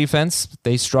good run defense.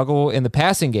 They struggle in the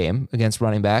passing game against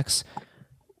running backs.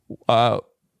 How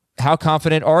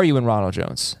confident are you in Ronald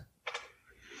Jones?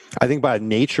 I think by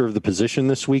nature of the position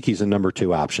this week, he's a number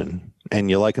 2 option. And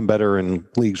you like him better in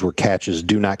leagues where catches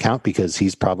do not count because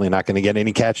he's probably not going to get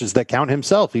any catches that count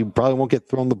himself. He probably won't get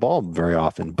thrown the ball very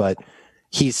often, but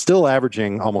he's still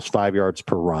averaging almost 5 yards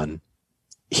per run.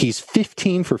 He's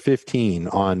 15 for 15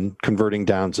 on converting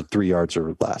downs of 3 yards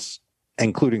or less,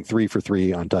 including 3 for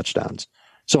 3 on touchdowns.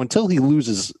 So until he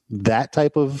loses that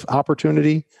type of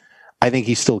opportunity, I think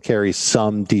he still carries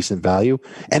some decent value.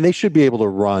 And they should be able to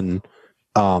run,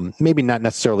 maybe not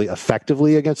necessarily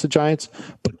effectively against the Giants,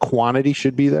 but quantity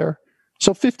should be there.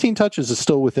 So 15 touches is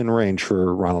still within range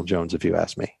for Ronald Jones, if you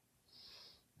ask me.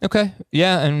 Okay.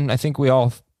 Yeah, and I think we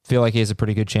all feel like he has a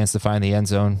pretty good chance to find the end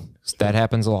zone. That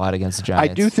happens a lot against the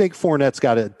Giants. I do think Fournette's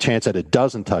got a chance at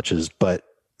 12 touches, but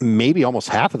maybe almost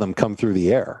half of them come through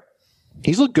the air.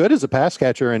 He's looked good as a pass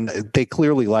catcher, and they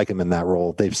clearly like him in that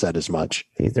role. They've said as much.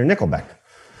 He's their nickelback.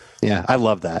 Yeah, I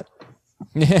love that.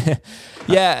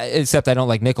 Yeah, except I don't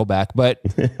like Nickelback. But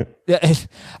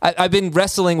I've been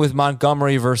wrestling with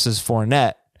Montgomery versus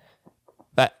Fournette.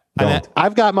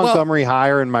 I've got Montgomery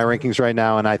higher in my rankings right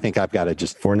now, and I think I've got to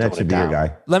just Fournette should be your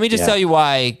guy. Let me just tell you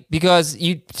why. Because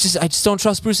I just don't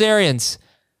trust Bruce Arians.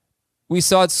 We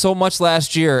saw it so much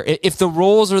last year. If the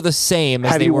roles are the same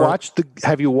as have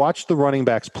you watched the running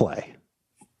backs play?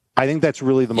 I think that's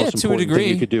really the most important thing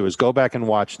you could do is go back and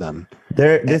watch them.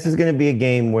 This is going to be a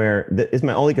game where it's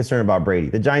my only concern about Brady.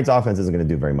 The Giants offense isn't going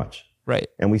to do very much. Right.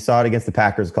 And we saw it against the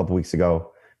Packers a couple weeks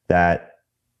ago that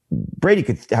Brady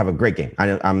could have a great game.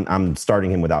 I'm starting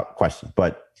him without question,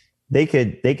 but they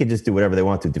could just do whatever they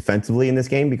want to defensively in this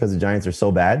game because the Giants are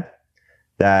so bad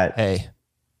that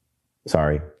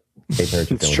sorry,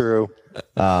 it's true.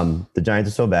 The Giants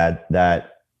are so bad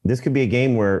that this could be a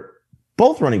game where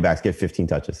both running backs get 15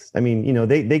 touches. I mean,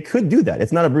 they could do that.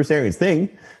 It's not a Bruce Arians thing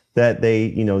that they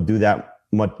do that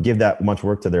much, give that much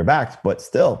work to their backs, but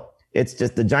still, It's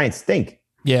just the Giants stink.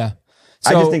 Yeah.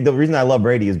 I just think the reason I love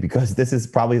Brady is because this is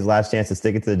probably his last chance to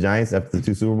stick it to the Giants after the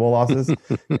 2 Super Bowl losses,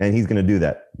 and he's going to do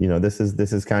that. This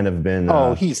is kind of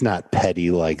been. He's not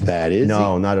petty like that, is he?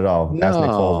 No, not at all. Ask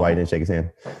Nick Foles why he didn't shake his hand.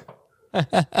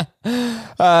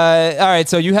 All right,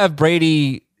 so you have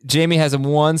Brady. Jamie has him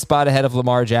 1 spot ahead of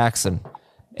Lamar Jackson,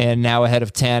 and now ahead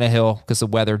of Tannehill because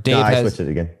of weather. Dave I switched it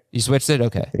again. You switched it?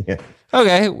 Okay. Yeah.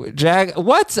 Okay,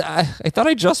 What? I thought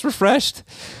I just refreshed.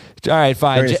 All right,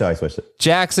 fine. I switched it.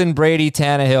 Jackson, Brady,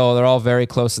 Tannehill, they're all very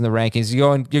close in the rankings.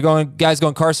 You're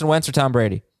going Carson Wentz or Tom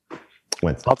Brady?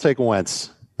 Wentz. I'll take Wentz.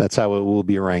 That's how it will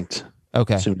be ranked.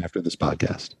 Okay. Soon after this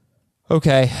podcast.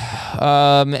 Okay.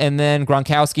 And then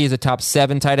Gronkowski is a top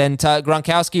 7 tight end.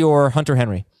 Gronkowski or Hunter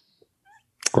Henry?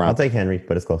 Gronk. I'll take Henry,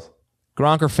 but it's close.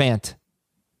 Gronk or Fant?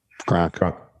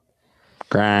 Gronk.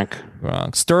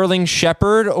 Sterling,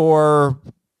 Shepard, or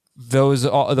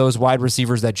those wide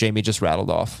receivers that Jamie just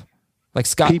rattled off? Like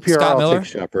Scott PPR, Miller? I'll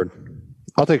take Shepard.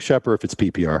 I'll take Shepard if it's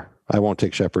PPR. I won't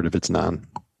take Shepard if it's non.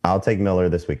 I'll take Miller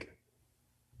this week.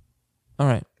 All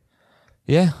right.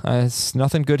 Yeah, it's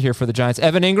nothing good here for the Giants.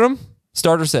 Evan Ingram,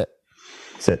 start or sit?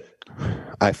 Sit.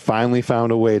 I finally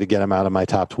found a way to get him out of my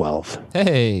top 12.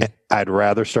 Hey. I'd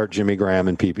rather start Jimmy Graham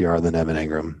in PPR than Evan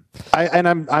Ingram.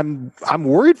 I'm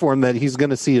worried for him that he's going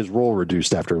to see his role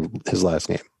reduced after his last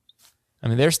game. I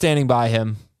mean, they're standing by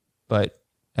him, but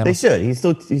they should. He's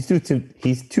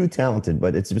too talented,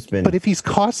 but it's just been. But if he's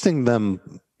costing them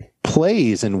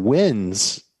plays and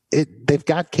wins, they've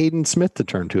got Caden Smith to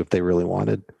turn to if they really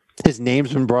wanted. His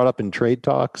name's been brought up in trade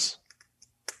talks.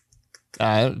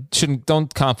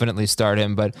 Don't confidently start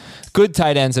him, but good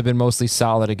tight ends have been mostly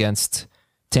solid against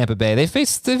Tampa Bay. They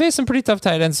faced some pretty tough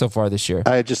tight ends so far this year.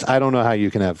 I don't know how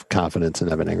you can have confidence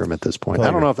in Evan Ingram at this point.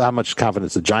 I don't know how much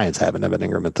confidence the Giants have in Evan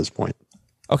Ingram at this point.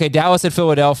 Okay, Dallas at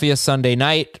Philadelphia Sunday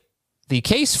night. The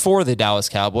case for the Dallas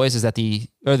Cowboys is that the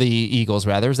Eagles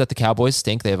rather is that the Cowboys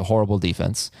stink. They have a horrible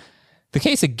defense. The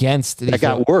case against it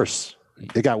got worse.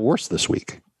 It got worse this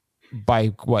week. By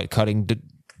what? Cutting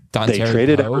Dontarie They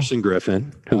traded Bowe? Emerson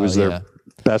Griffin, who was their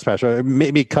best passer.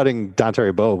 Maybe cutting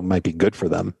Dontarie Bowe might be good for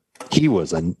them. He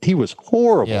was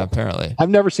horrible. Yeah, apparently. I've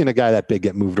never seen a guy that big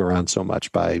get moved around so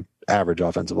much by average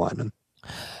offensive linemen.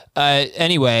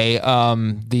 Anyway,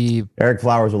 the Eric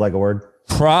Flowers would like a word.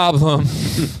 Problem.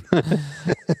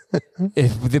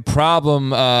 The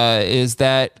problem is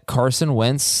that Carson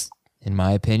Wentz, in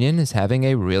my opinion, is having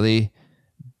a really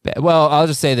bad. Well, I'll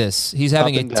just say this: he's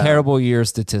having a terrible year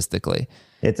statistically.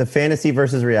 It's a fantasy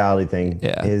versus reality thing.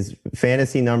 Yeah. His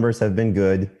fantasy numbers have been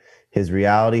good. His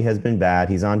reality has been bad.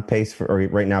 He's on pace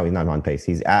right now he's not on pace.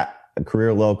 He's at a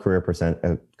career low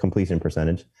completion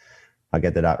percentage. I'll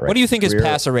get that out right. What do you think his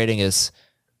passer rating is?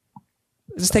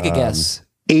 Just take a guess.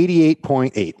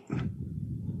 88.8.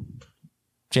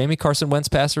 Jamie, Carson Wentz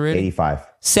passer rating? 85.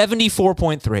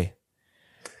 74.3.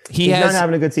 He's not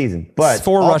having a good season. But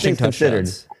 4 all rushing things considered,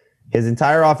 touchdowns. his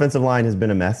entire offensive line has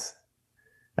been a mess.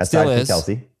 Still Aside is. from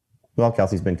Kelsey. Well,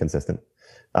 Kelsey's been consistent.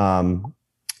 But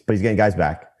he's getting guys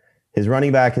back. His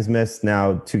running back has missed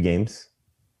now 2 games.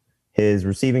 His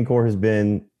receiving core has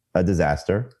been a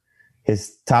disaster.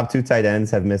 His top 2 tight ends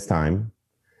have missed time.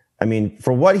 I mean,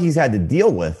 for what he's had to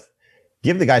deal with,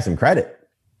 give the guy some credit.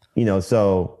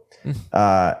 So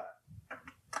the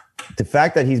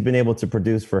fact that he's been able to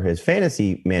produce for his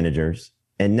fantasy managers,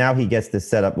 and now he gets this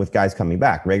set up with guys coming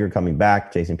back. Rager coming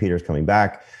back, Jason Peters coming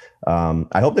back.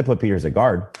 I hope they put Peters at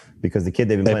guard because the kid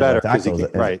they've been playing at tackles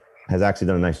has actually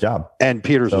done a nice job. And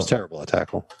Peters was terrible at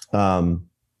tackle. And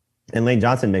Lane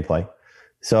Johnson may play.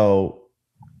 So,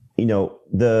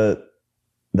 the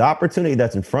opportunity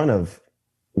that's in front of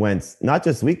Wentz, not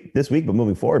just this week, but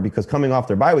moving forward, because coming off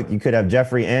their bye week, you could have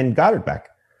Jeffrey and Goddard back.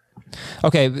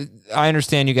 Okay, I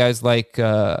understand you guys like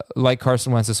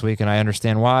Carson Wentz this week, and I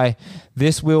understand why.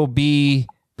 This will be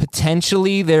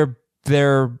potentially their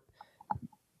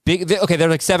big. They're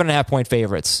like 7.5 point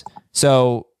favorites.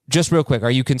 So just real quick,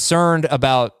 are you concerned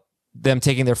about them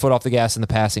taking their foot off the gas in the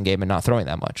passing game and not throwing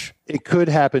that much? It could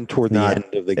happen toward the end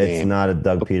of the game. It's not a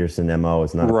Doug Peterson MO.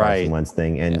 It's not a Carson Wentz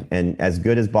thing. And as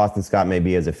good as Boston Scott may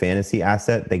be as a fantasy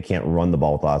asset, they can't run the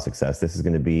ball with a lot of success. This is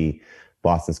going to be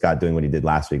Boston Scott doing what he did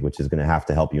last week, which is going to have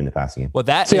to help you in the passing game. Well,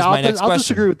 that's my next question. I'll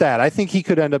disagree with that. I think he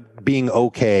could end up being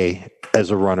okay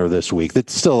as a runner this week.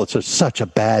 It's such a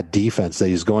bad defense that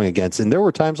he's going against. And there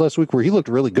were times last week where he looked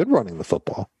really good running the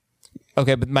football.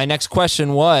 Okay, but my next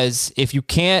question was, if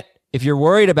you're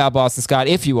worried about Boston Scott,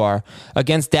 if you are,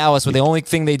 against Dallas, where the only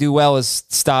thing they do well is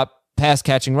stop pass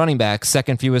catching running backs,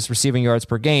 second fewest receiving yards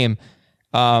per game,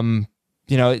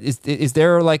 is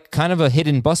there like kind of a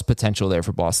hidden bust potential there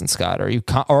for Boston Scott? Are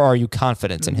you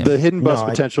confident in him? The hidden bust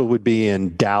potential would be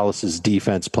in Dallas's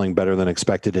defense playing better than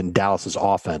expected, and Dallas's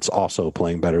offense also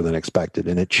playing better than expected,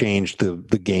 and it changed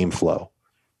the game flow.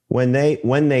 When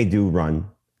they do run,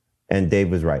 and Dave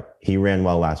was right, he ran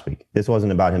well last week. This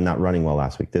wasn't about him not running well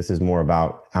last week. This is more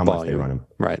about how much they run him.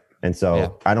 Right. And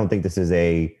so I don't think this is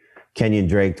a Kenyon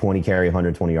Drake 20 carry,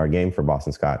 120-yard game for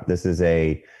Boston Scott. This is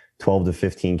a 12 to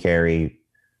 15 carry,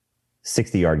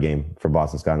 60-yard game for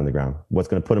Boston Scott on the ground. What's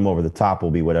going to put him over the top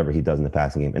will be whatever he does in the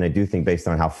passing game. And I do think based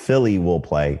on how Philly will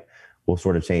play, will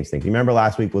sort of change things. You remember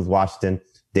last week with Washington,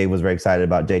 Dave was very excited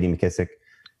about J.D. McKissic.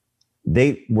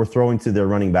 They were throwing to their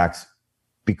running backs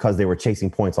because they were chasing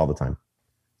points all the time.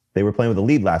 They were playing with a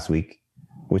lead last week,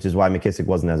 which is why McKissic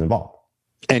wasn't as involved.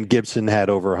 And Gibson had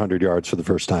over 100 yards for the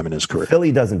first time in his career.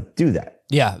 Philly doesn't do that.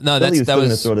 Yeah, no, Philly was going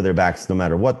to throw to their backs no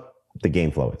matter what the game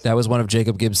flow is. That was one of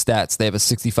Jacob Gibbs' stats. They have a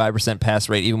 65% pass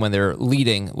rate even when they're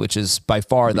leading, which is by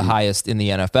far the highest in the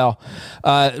NFL.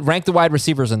 Rank the wide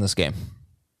receivers in this game.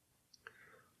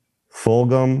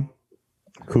 Fulgham,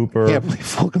 Cooper. I can't believe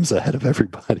Fulgham's ahead of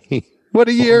everybody. What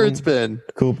a year it's been.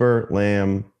 Cooper,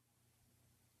 Lamb,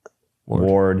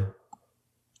 Ward.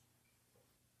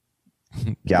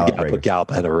 Gallup. Put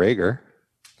Gallup ahead of Rager.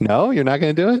 No, you're not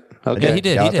going to do it? Okay. Yeah, he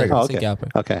did.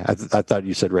 Okay. I thought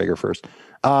you said Rager first.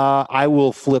 I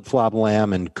will flip-flop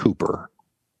Lamb and Cooper.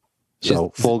 So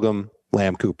Fulgham,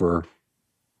 Lamb, Cooper,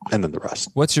 and then the rest.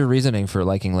 What's your reasoning for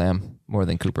liking Lamb more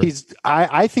than Cooper?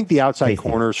 I think the outside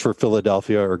corners for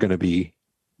Philadelphia are going to be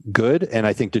good, and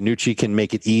I think DiNucci can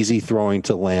make it easy throwing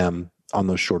to Lamb on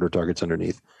those shorter targets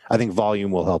underneath. I think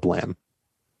volume will help Lamb.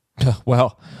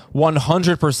 Well,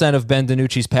 100% of Ben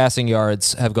DiNucci's passing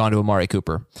yards have gone to Amari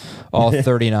Cooper, all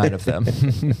 39 of them.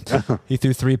 He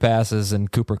threw 3 passes,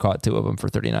 and Cooper caught 2 of them for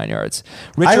 39 yards.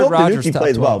 I hope DiNucci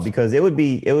plays well because it would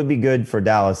be good for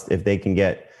Dallas if they can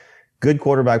get good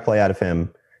quarterback play out of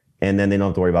him, and then they don't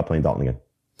have to worry about playing Dalton again.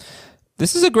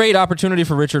 This is a great opportunity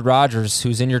for Richard Rodgers,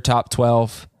 who's in your top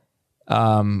 12.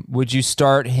 Would you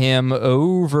start him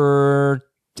over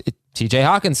TJ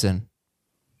Hawkinson?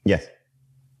 Yes.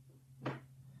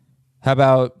 How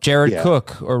about Jared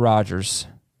Cook or Rodgers?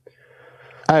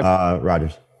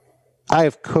 Rodgers. I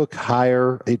have Cook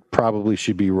higher. It probably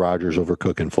should be Rodgers over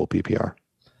Cook in full PPR.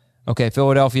 Okay,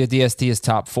 Philadelphia DST is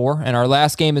top 4. And our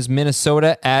last game is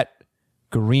Minnesota at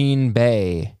Green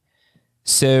Bay.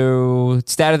 So,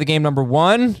 stat of the game number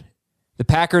 1. The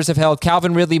Packers have held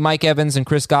Calvin Ridley, Mike Evans, and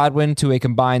Chris Godwin to a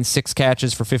combined 6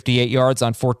 catches for 58 yards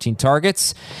on 14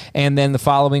 targets. And then the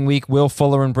following week, Will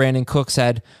Fuller and Brandon Cooks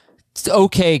had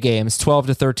okay games, 12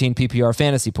 to 13 PPR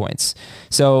fantasy points.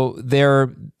 So they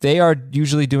are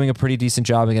usually doing a pretty decent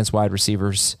job against wide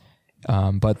receivers.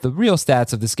 But the real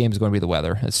stats of this game is going to be the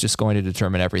weather. It's just going to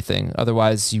determine everything.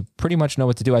 Otherwise, you pretty much know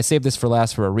what to do. I saved this for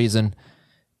last for a reason.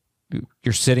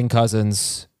 You're sitting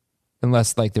Cousins,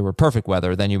 unless like there were perfect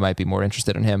weather, then you might be more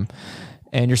interested in him.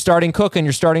 And you're starting Cook, and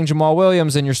you're starting Jamal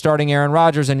Williams, and you're starting Aaron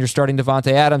Rodgers, and you're starting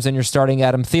Devontae Adams, and you're starting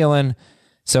Adam Thielen.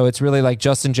 So it's really like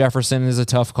Justin Jefferson is a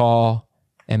tough call,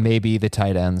 and maybe the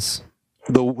tight ends.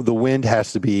 The wind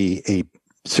has to be a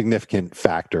significant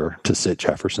factor to sit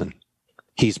Jefferson.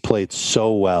 He's played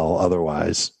so well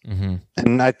otherwise. Mm-hmm.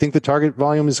 And I think the target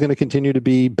volume is going to continue to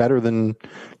be better than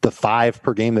the 5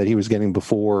 per game that he was getting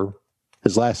before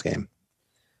his last game.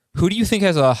 Who do you think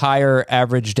has a higher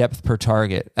average depth per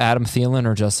target, Adam Thielen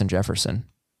or Justin Jefferson?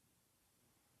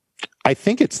 I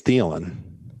think it's Thielen.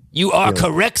 You are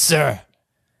correct, sir.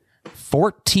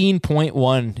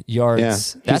 14.1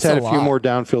 yards. Yeah, he's had a few more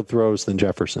downfield throws than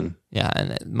Jefferson. Yeah,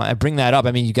 and I bring that up.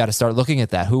 I mean, you got to start looking at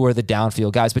that. Who are the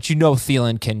downfield guys? But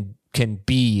Thielen can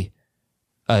be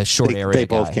a short area guy.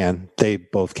 They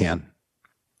both can.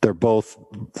 They're both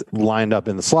lined up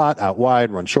in the slot, out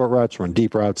wide, run short routes, run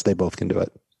deep routes. They both can do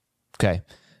it. Okay.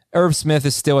 Irv Smith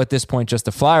is still at this point just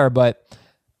a flyer, but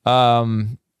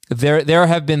there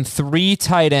have been 3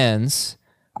 tight ends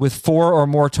with 4 or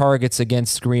more targets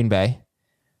against Green Bay.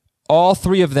 All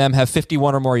 3 of them have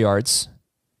 51 or more yards.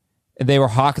 They were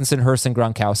Hawkinson, Hurst, and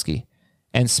Gronkowski.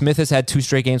 And Smith has had 2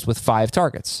 straight games with 5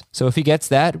 targets. So if he gets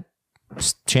that,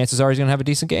 chances are he's going to have a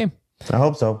decent game. I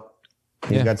hope so.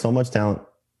 He's got so much talent.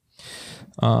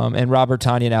 And Robert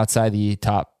Tonyan outside the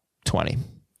top 20.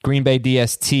 Green Bay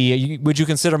DST, would you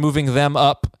consider moving them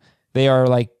up? They are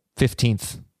like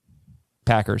 15th.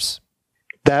 Packers.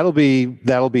 That'll be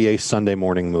a Sunday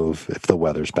morning move if the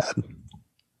weather's bad.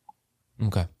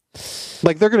 Okay.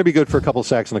 Like they're going to be good for a couple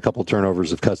sacks and a couple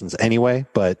turnovers of Cousins anyway,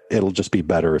 but it'll just be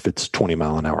better if it's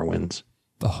 20-mile-an-hour winds.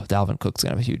 Oh, Dalvin Cook's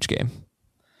going to have a huge game.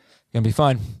 Going to be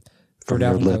fun for From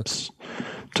Dalvin your lips.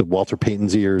 Cook. to Walter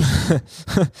Payton's ears.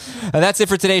 And that's it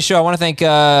for today's show. I want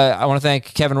to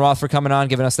thank Kevin Roth for coming on,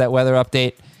 giving us that weather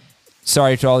update.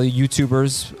 Sorry to all the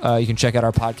YouTubers. You can check out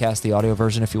our podcast, the audio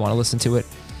version, if you want to listen to it.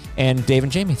 And Dave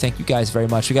and Jamie, thank you guys very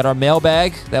much. We got our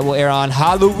mailbag that will air on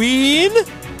Halloween.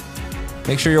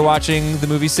 Make sure you're watching the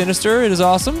movie Sinister. It is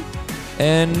awesome.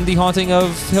 And The Haunting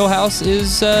of Hill House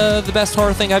is the best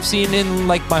horror thing I've seen in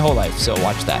like my whole life. So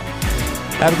watch that.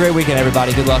 Have a great weekend,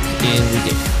 everybody. Good luck in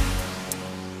week 8.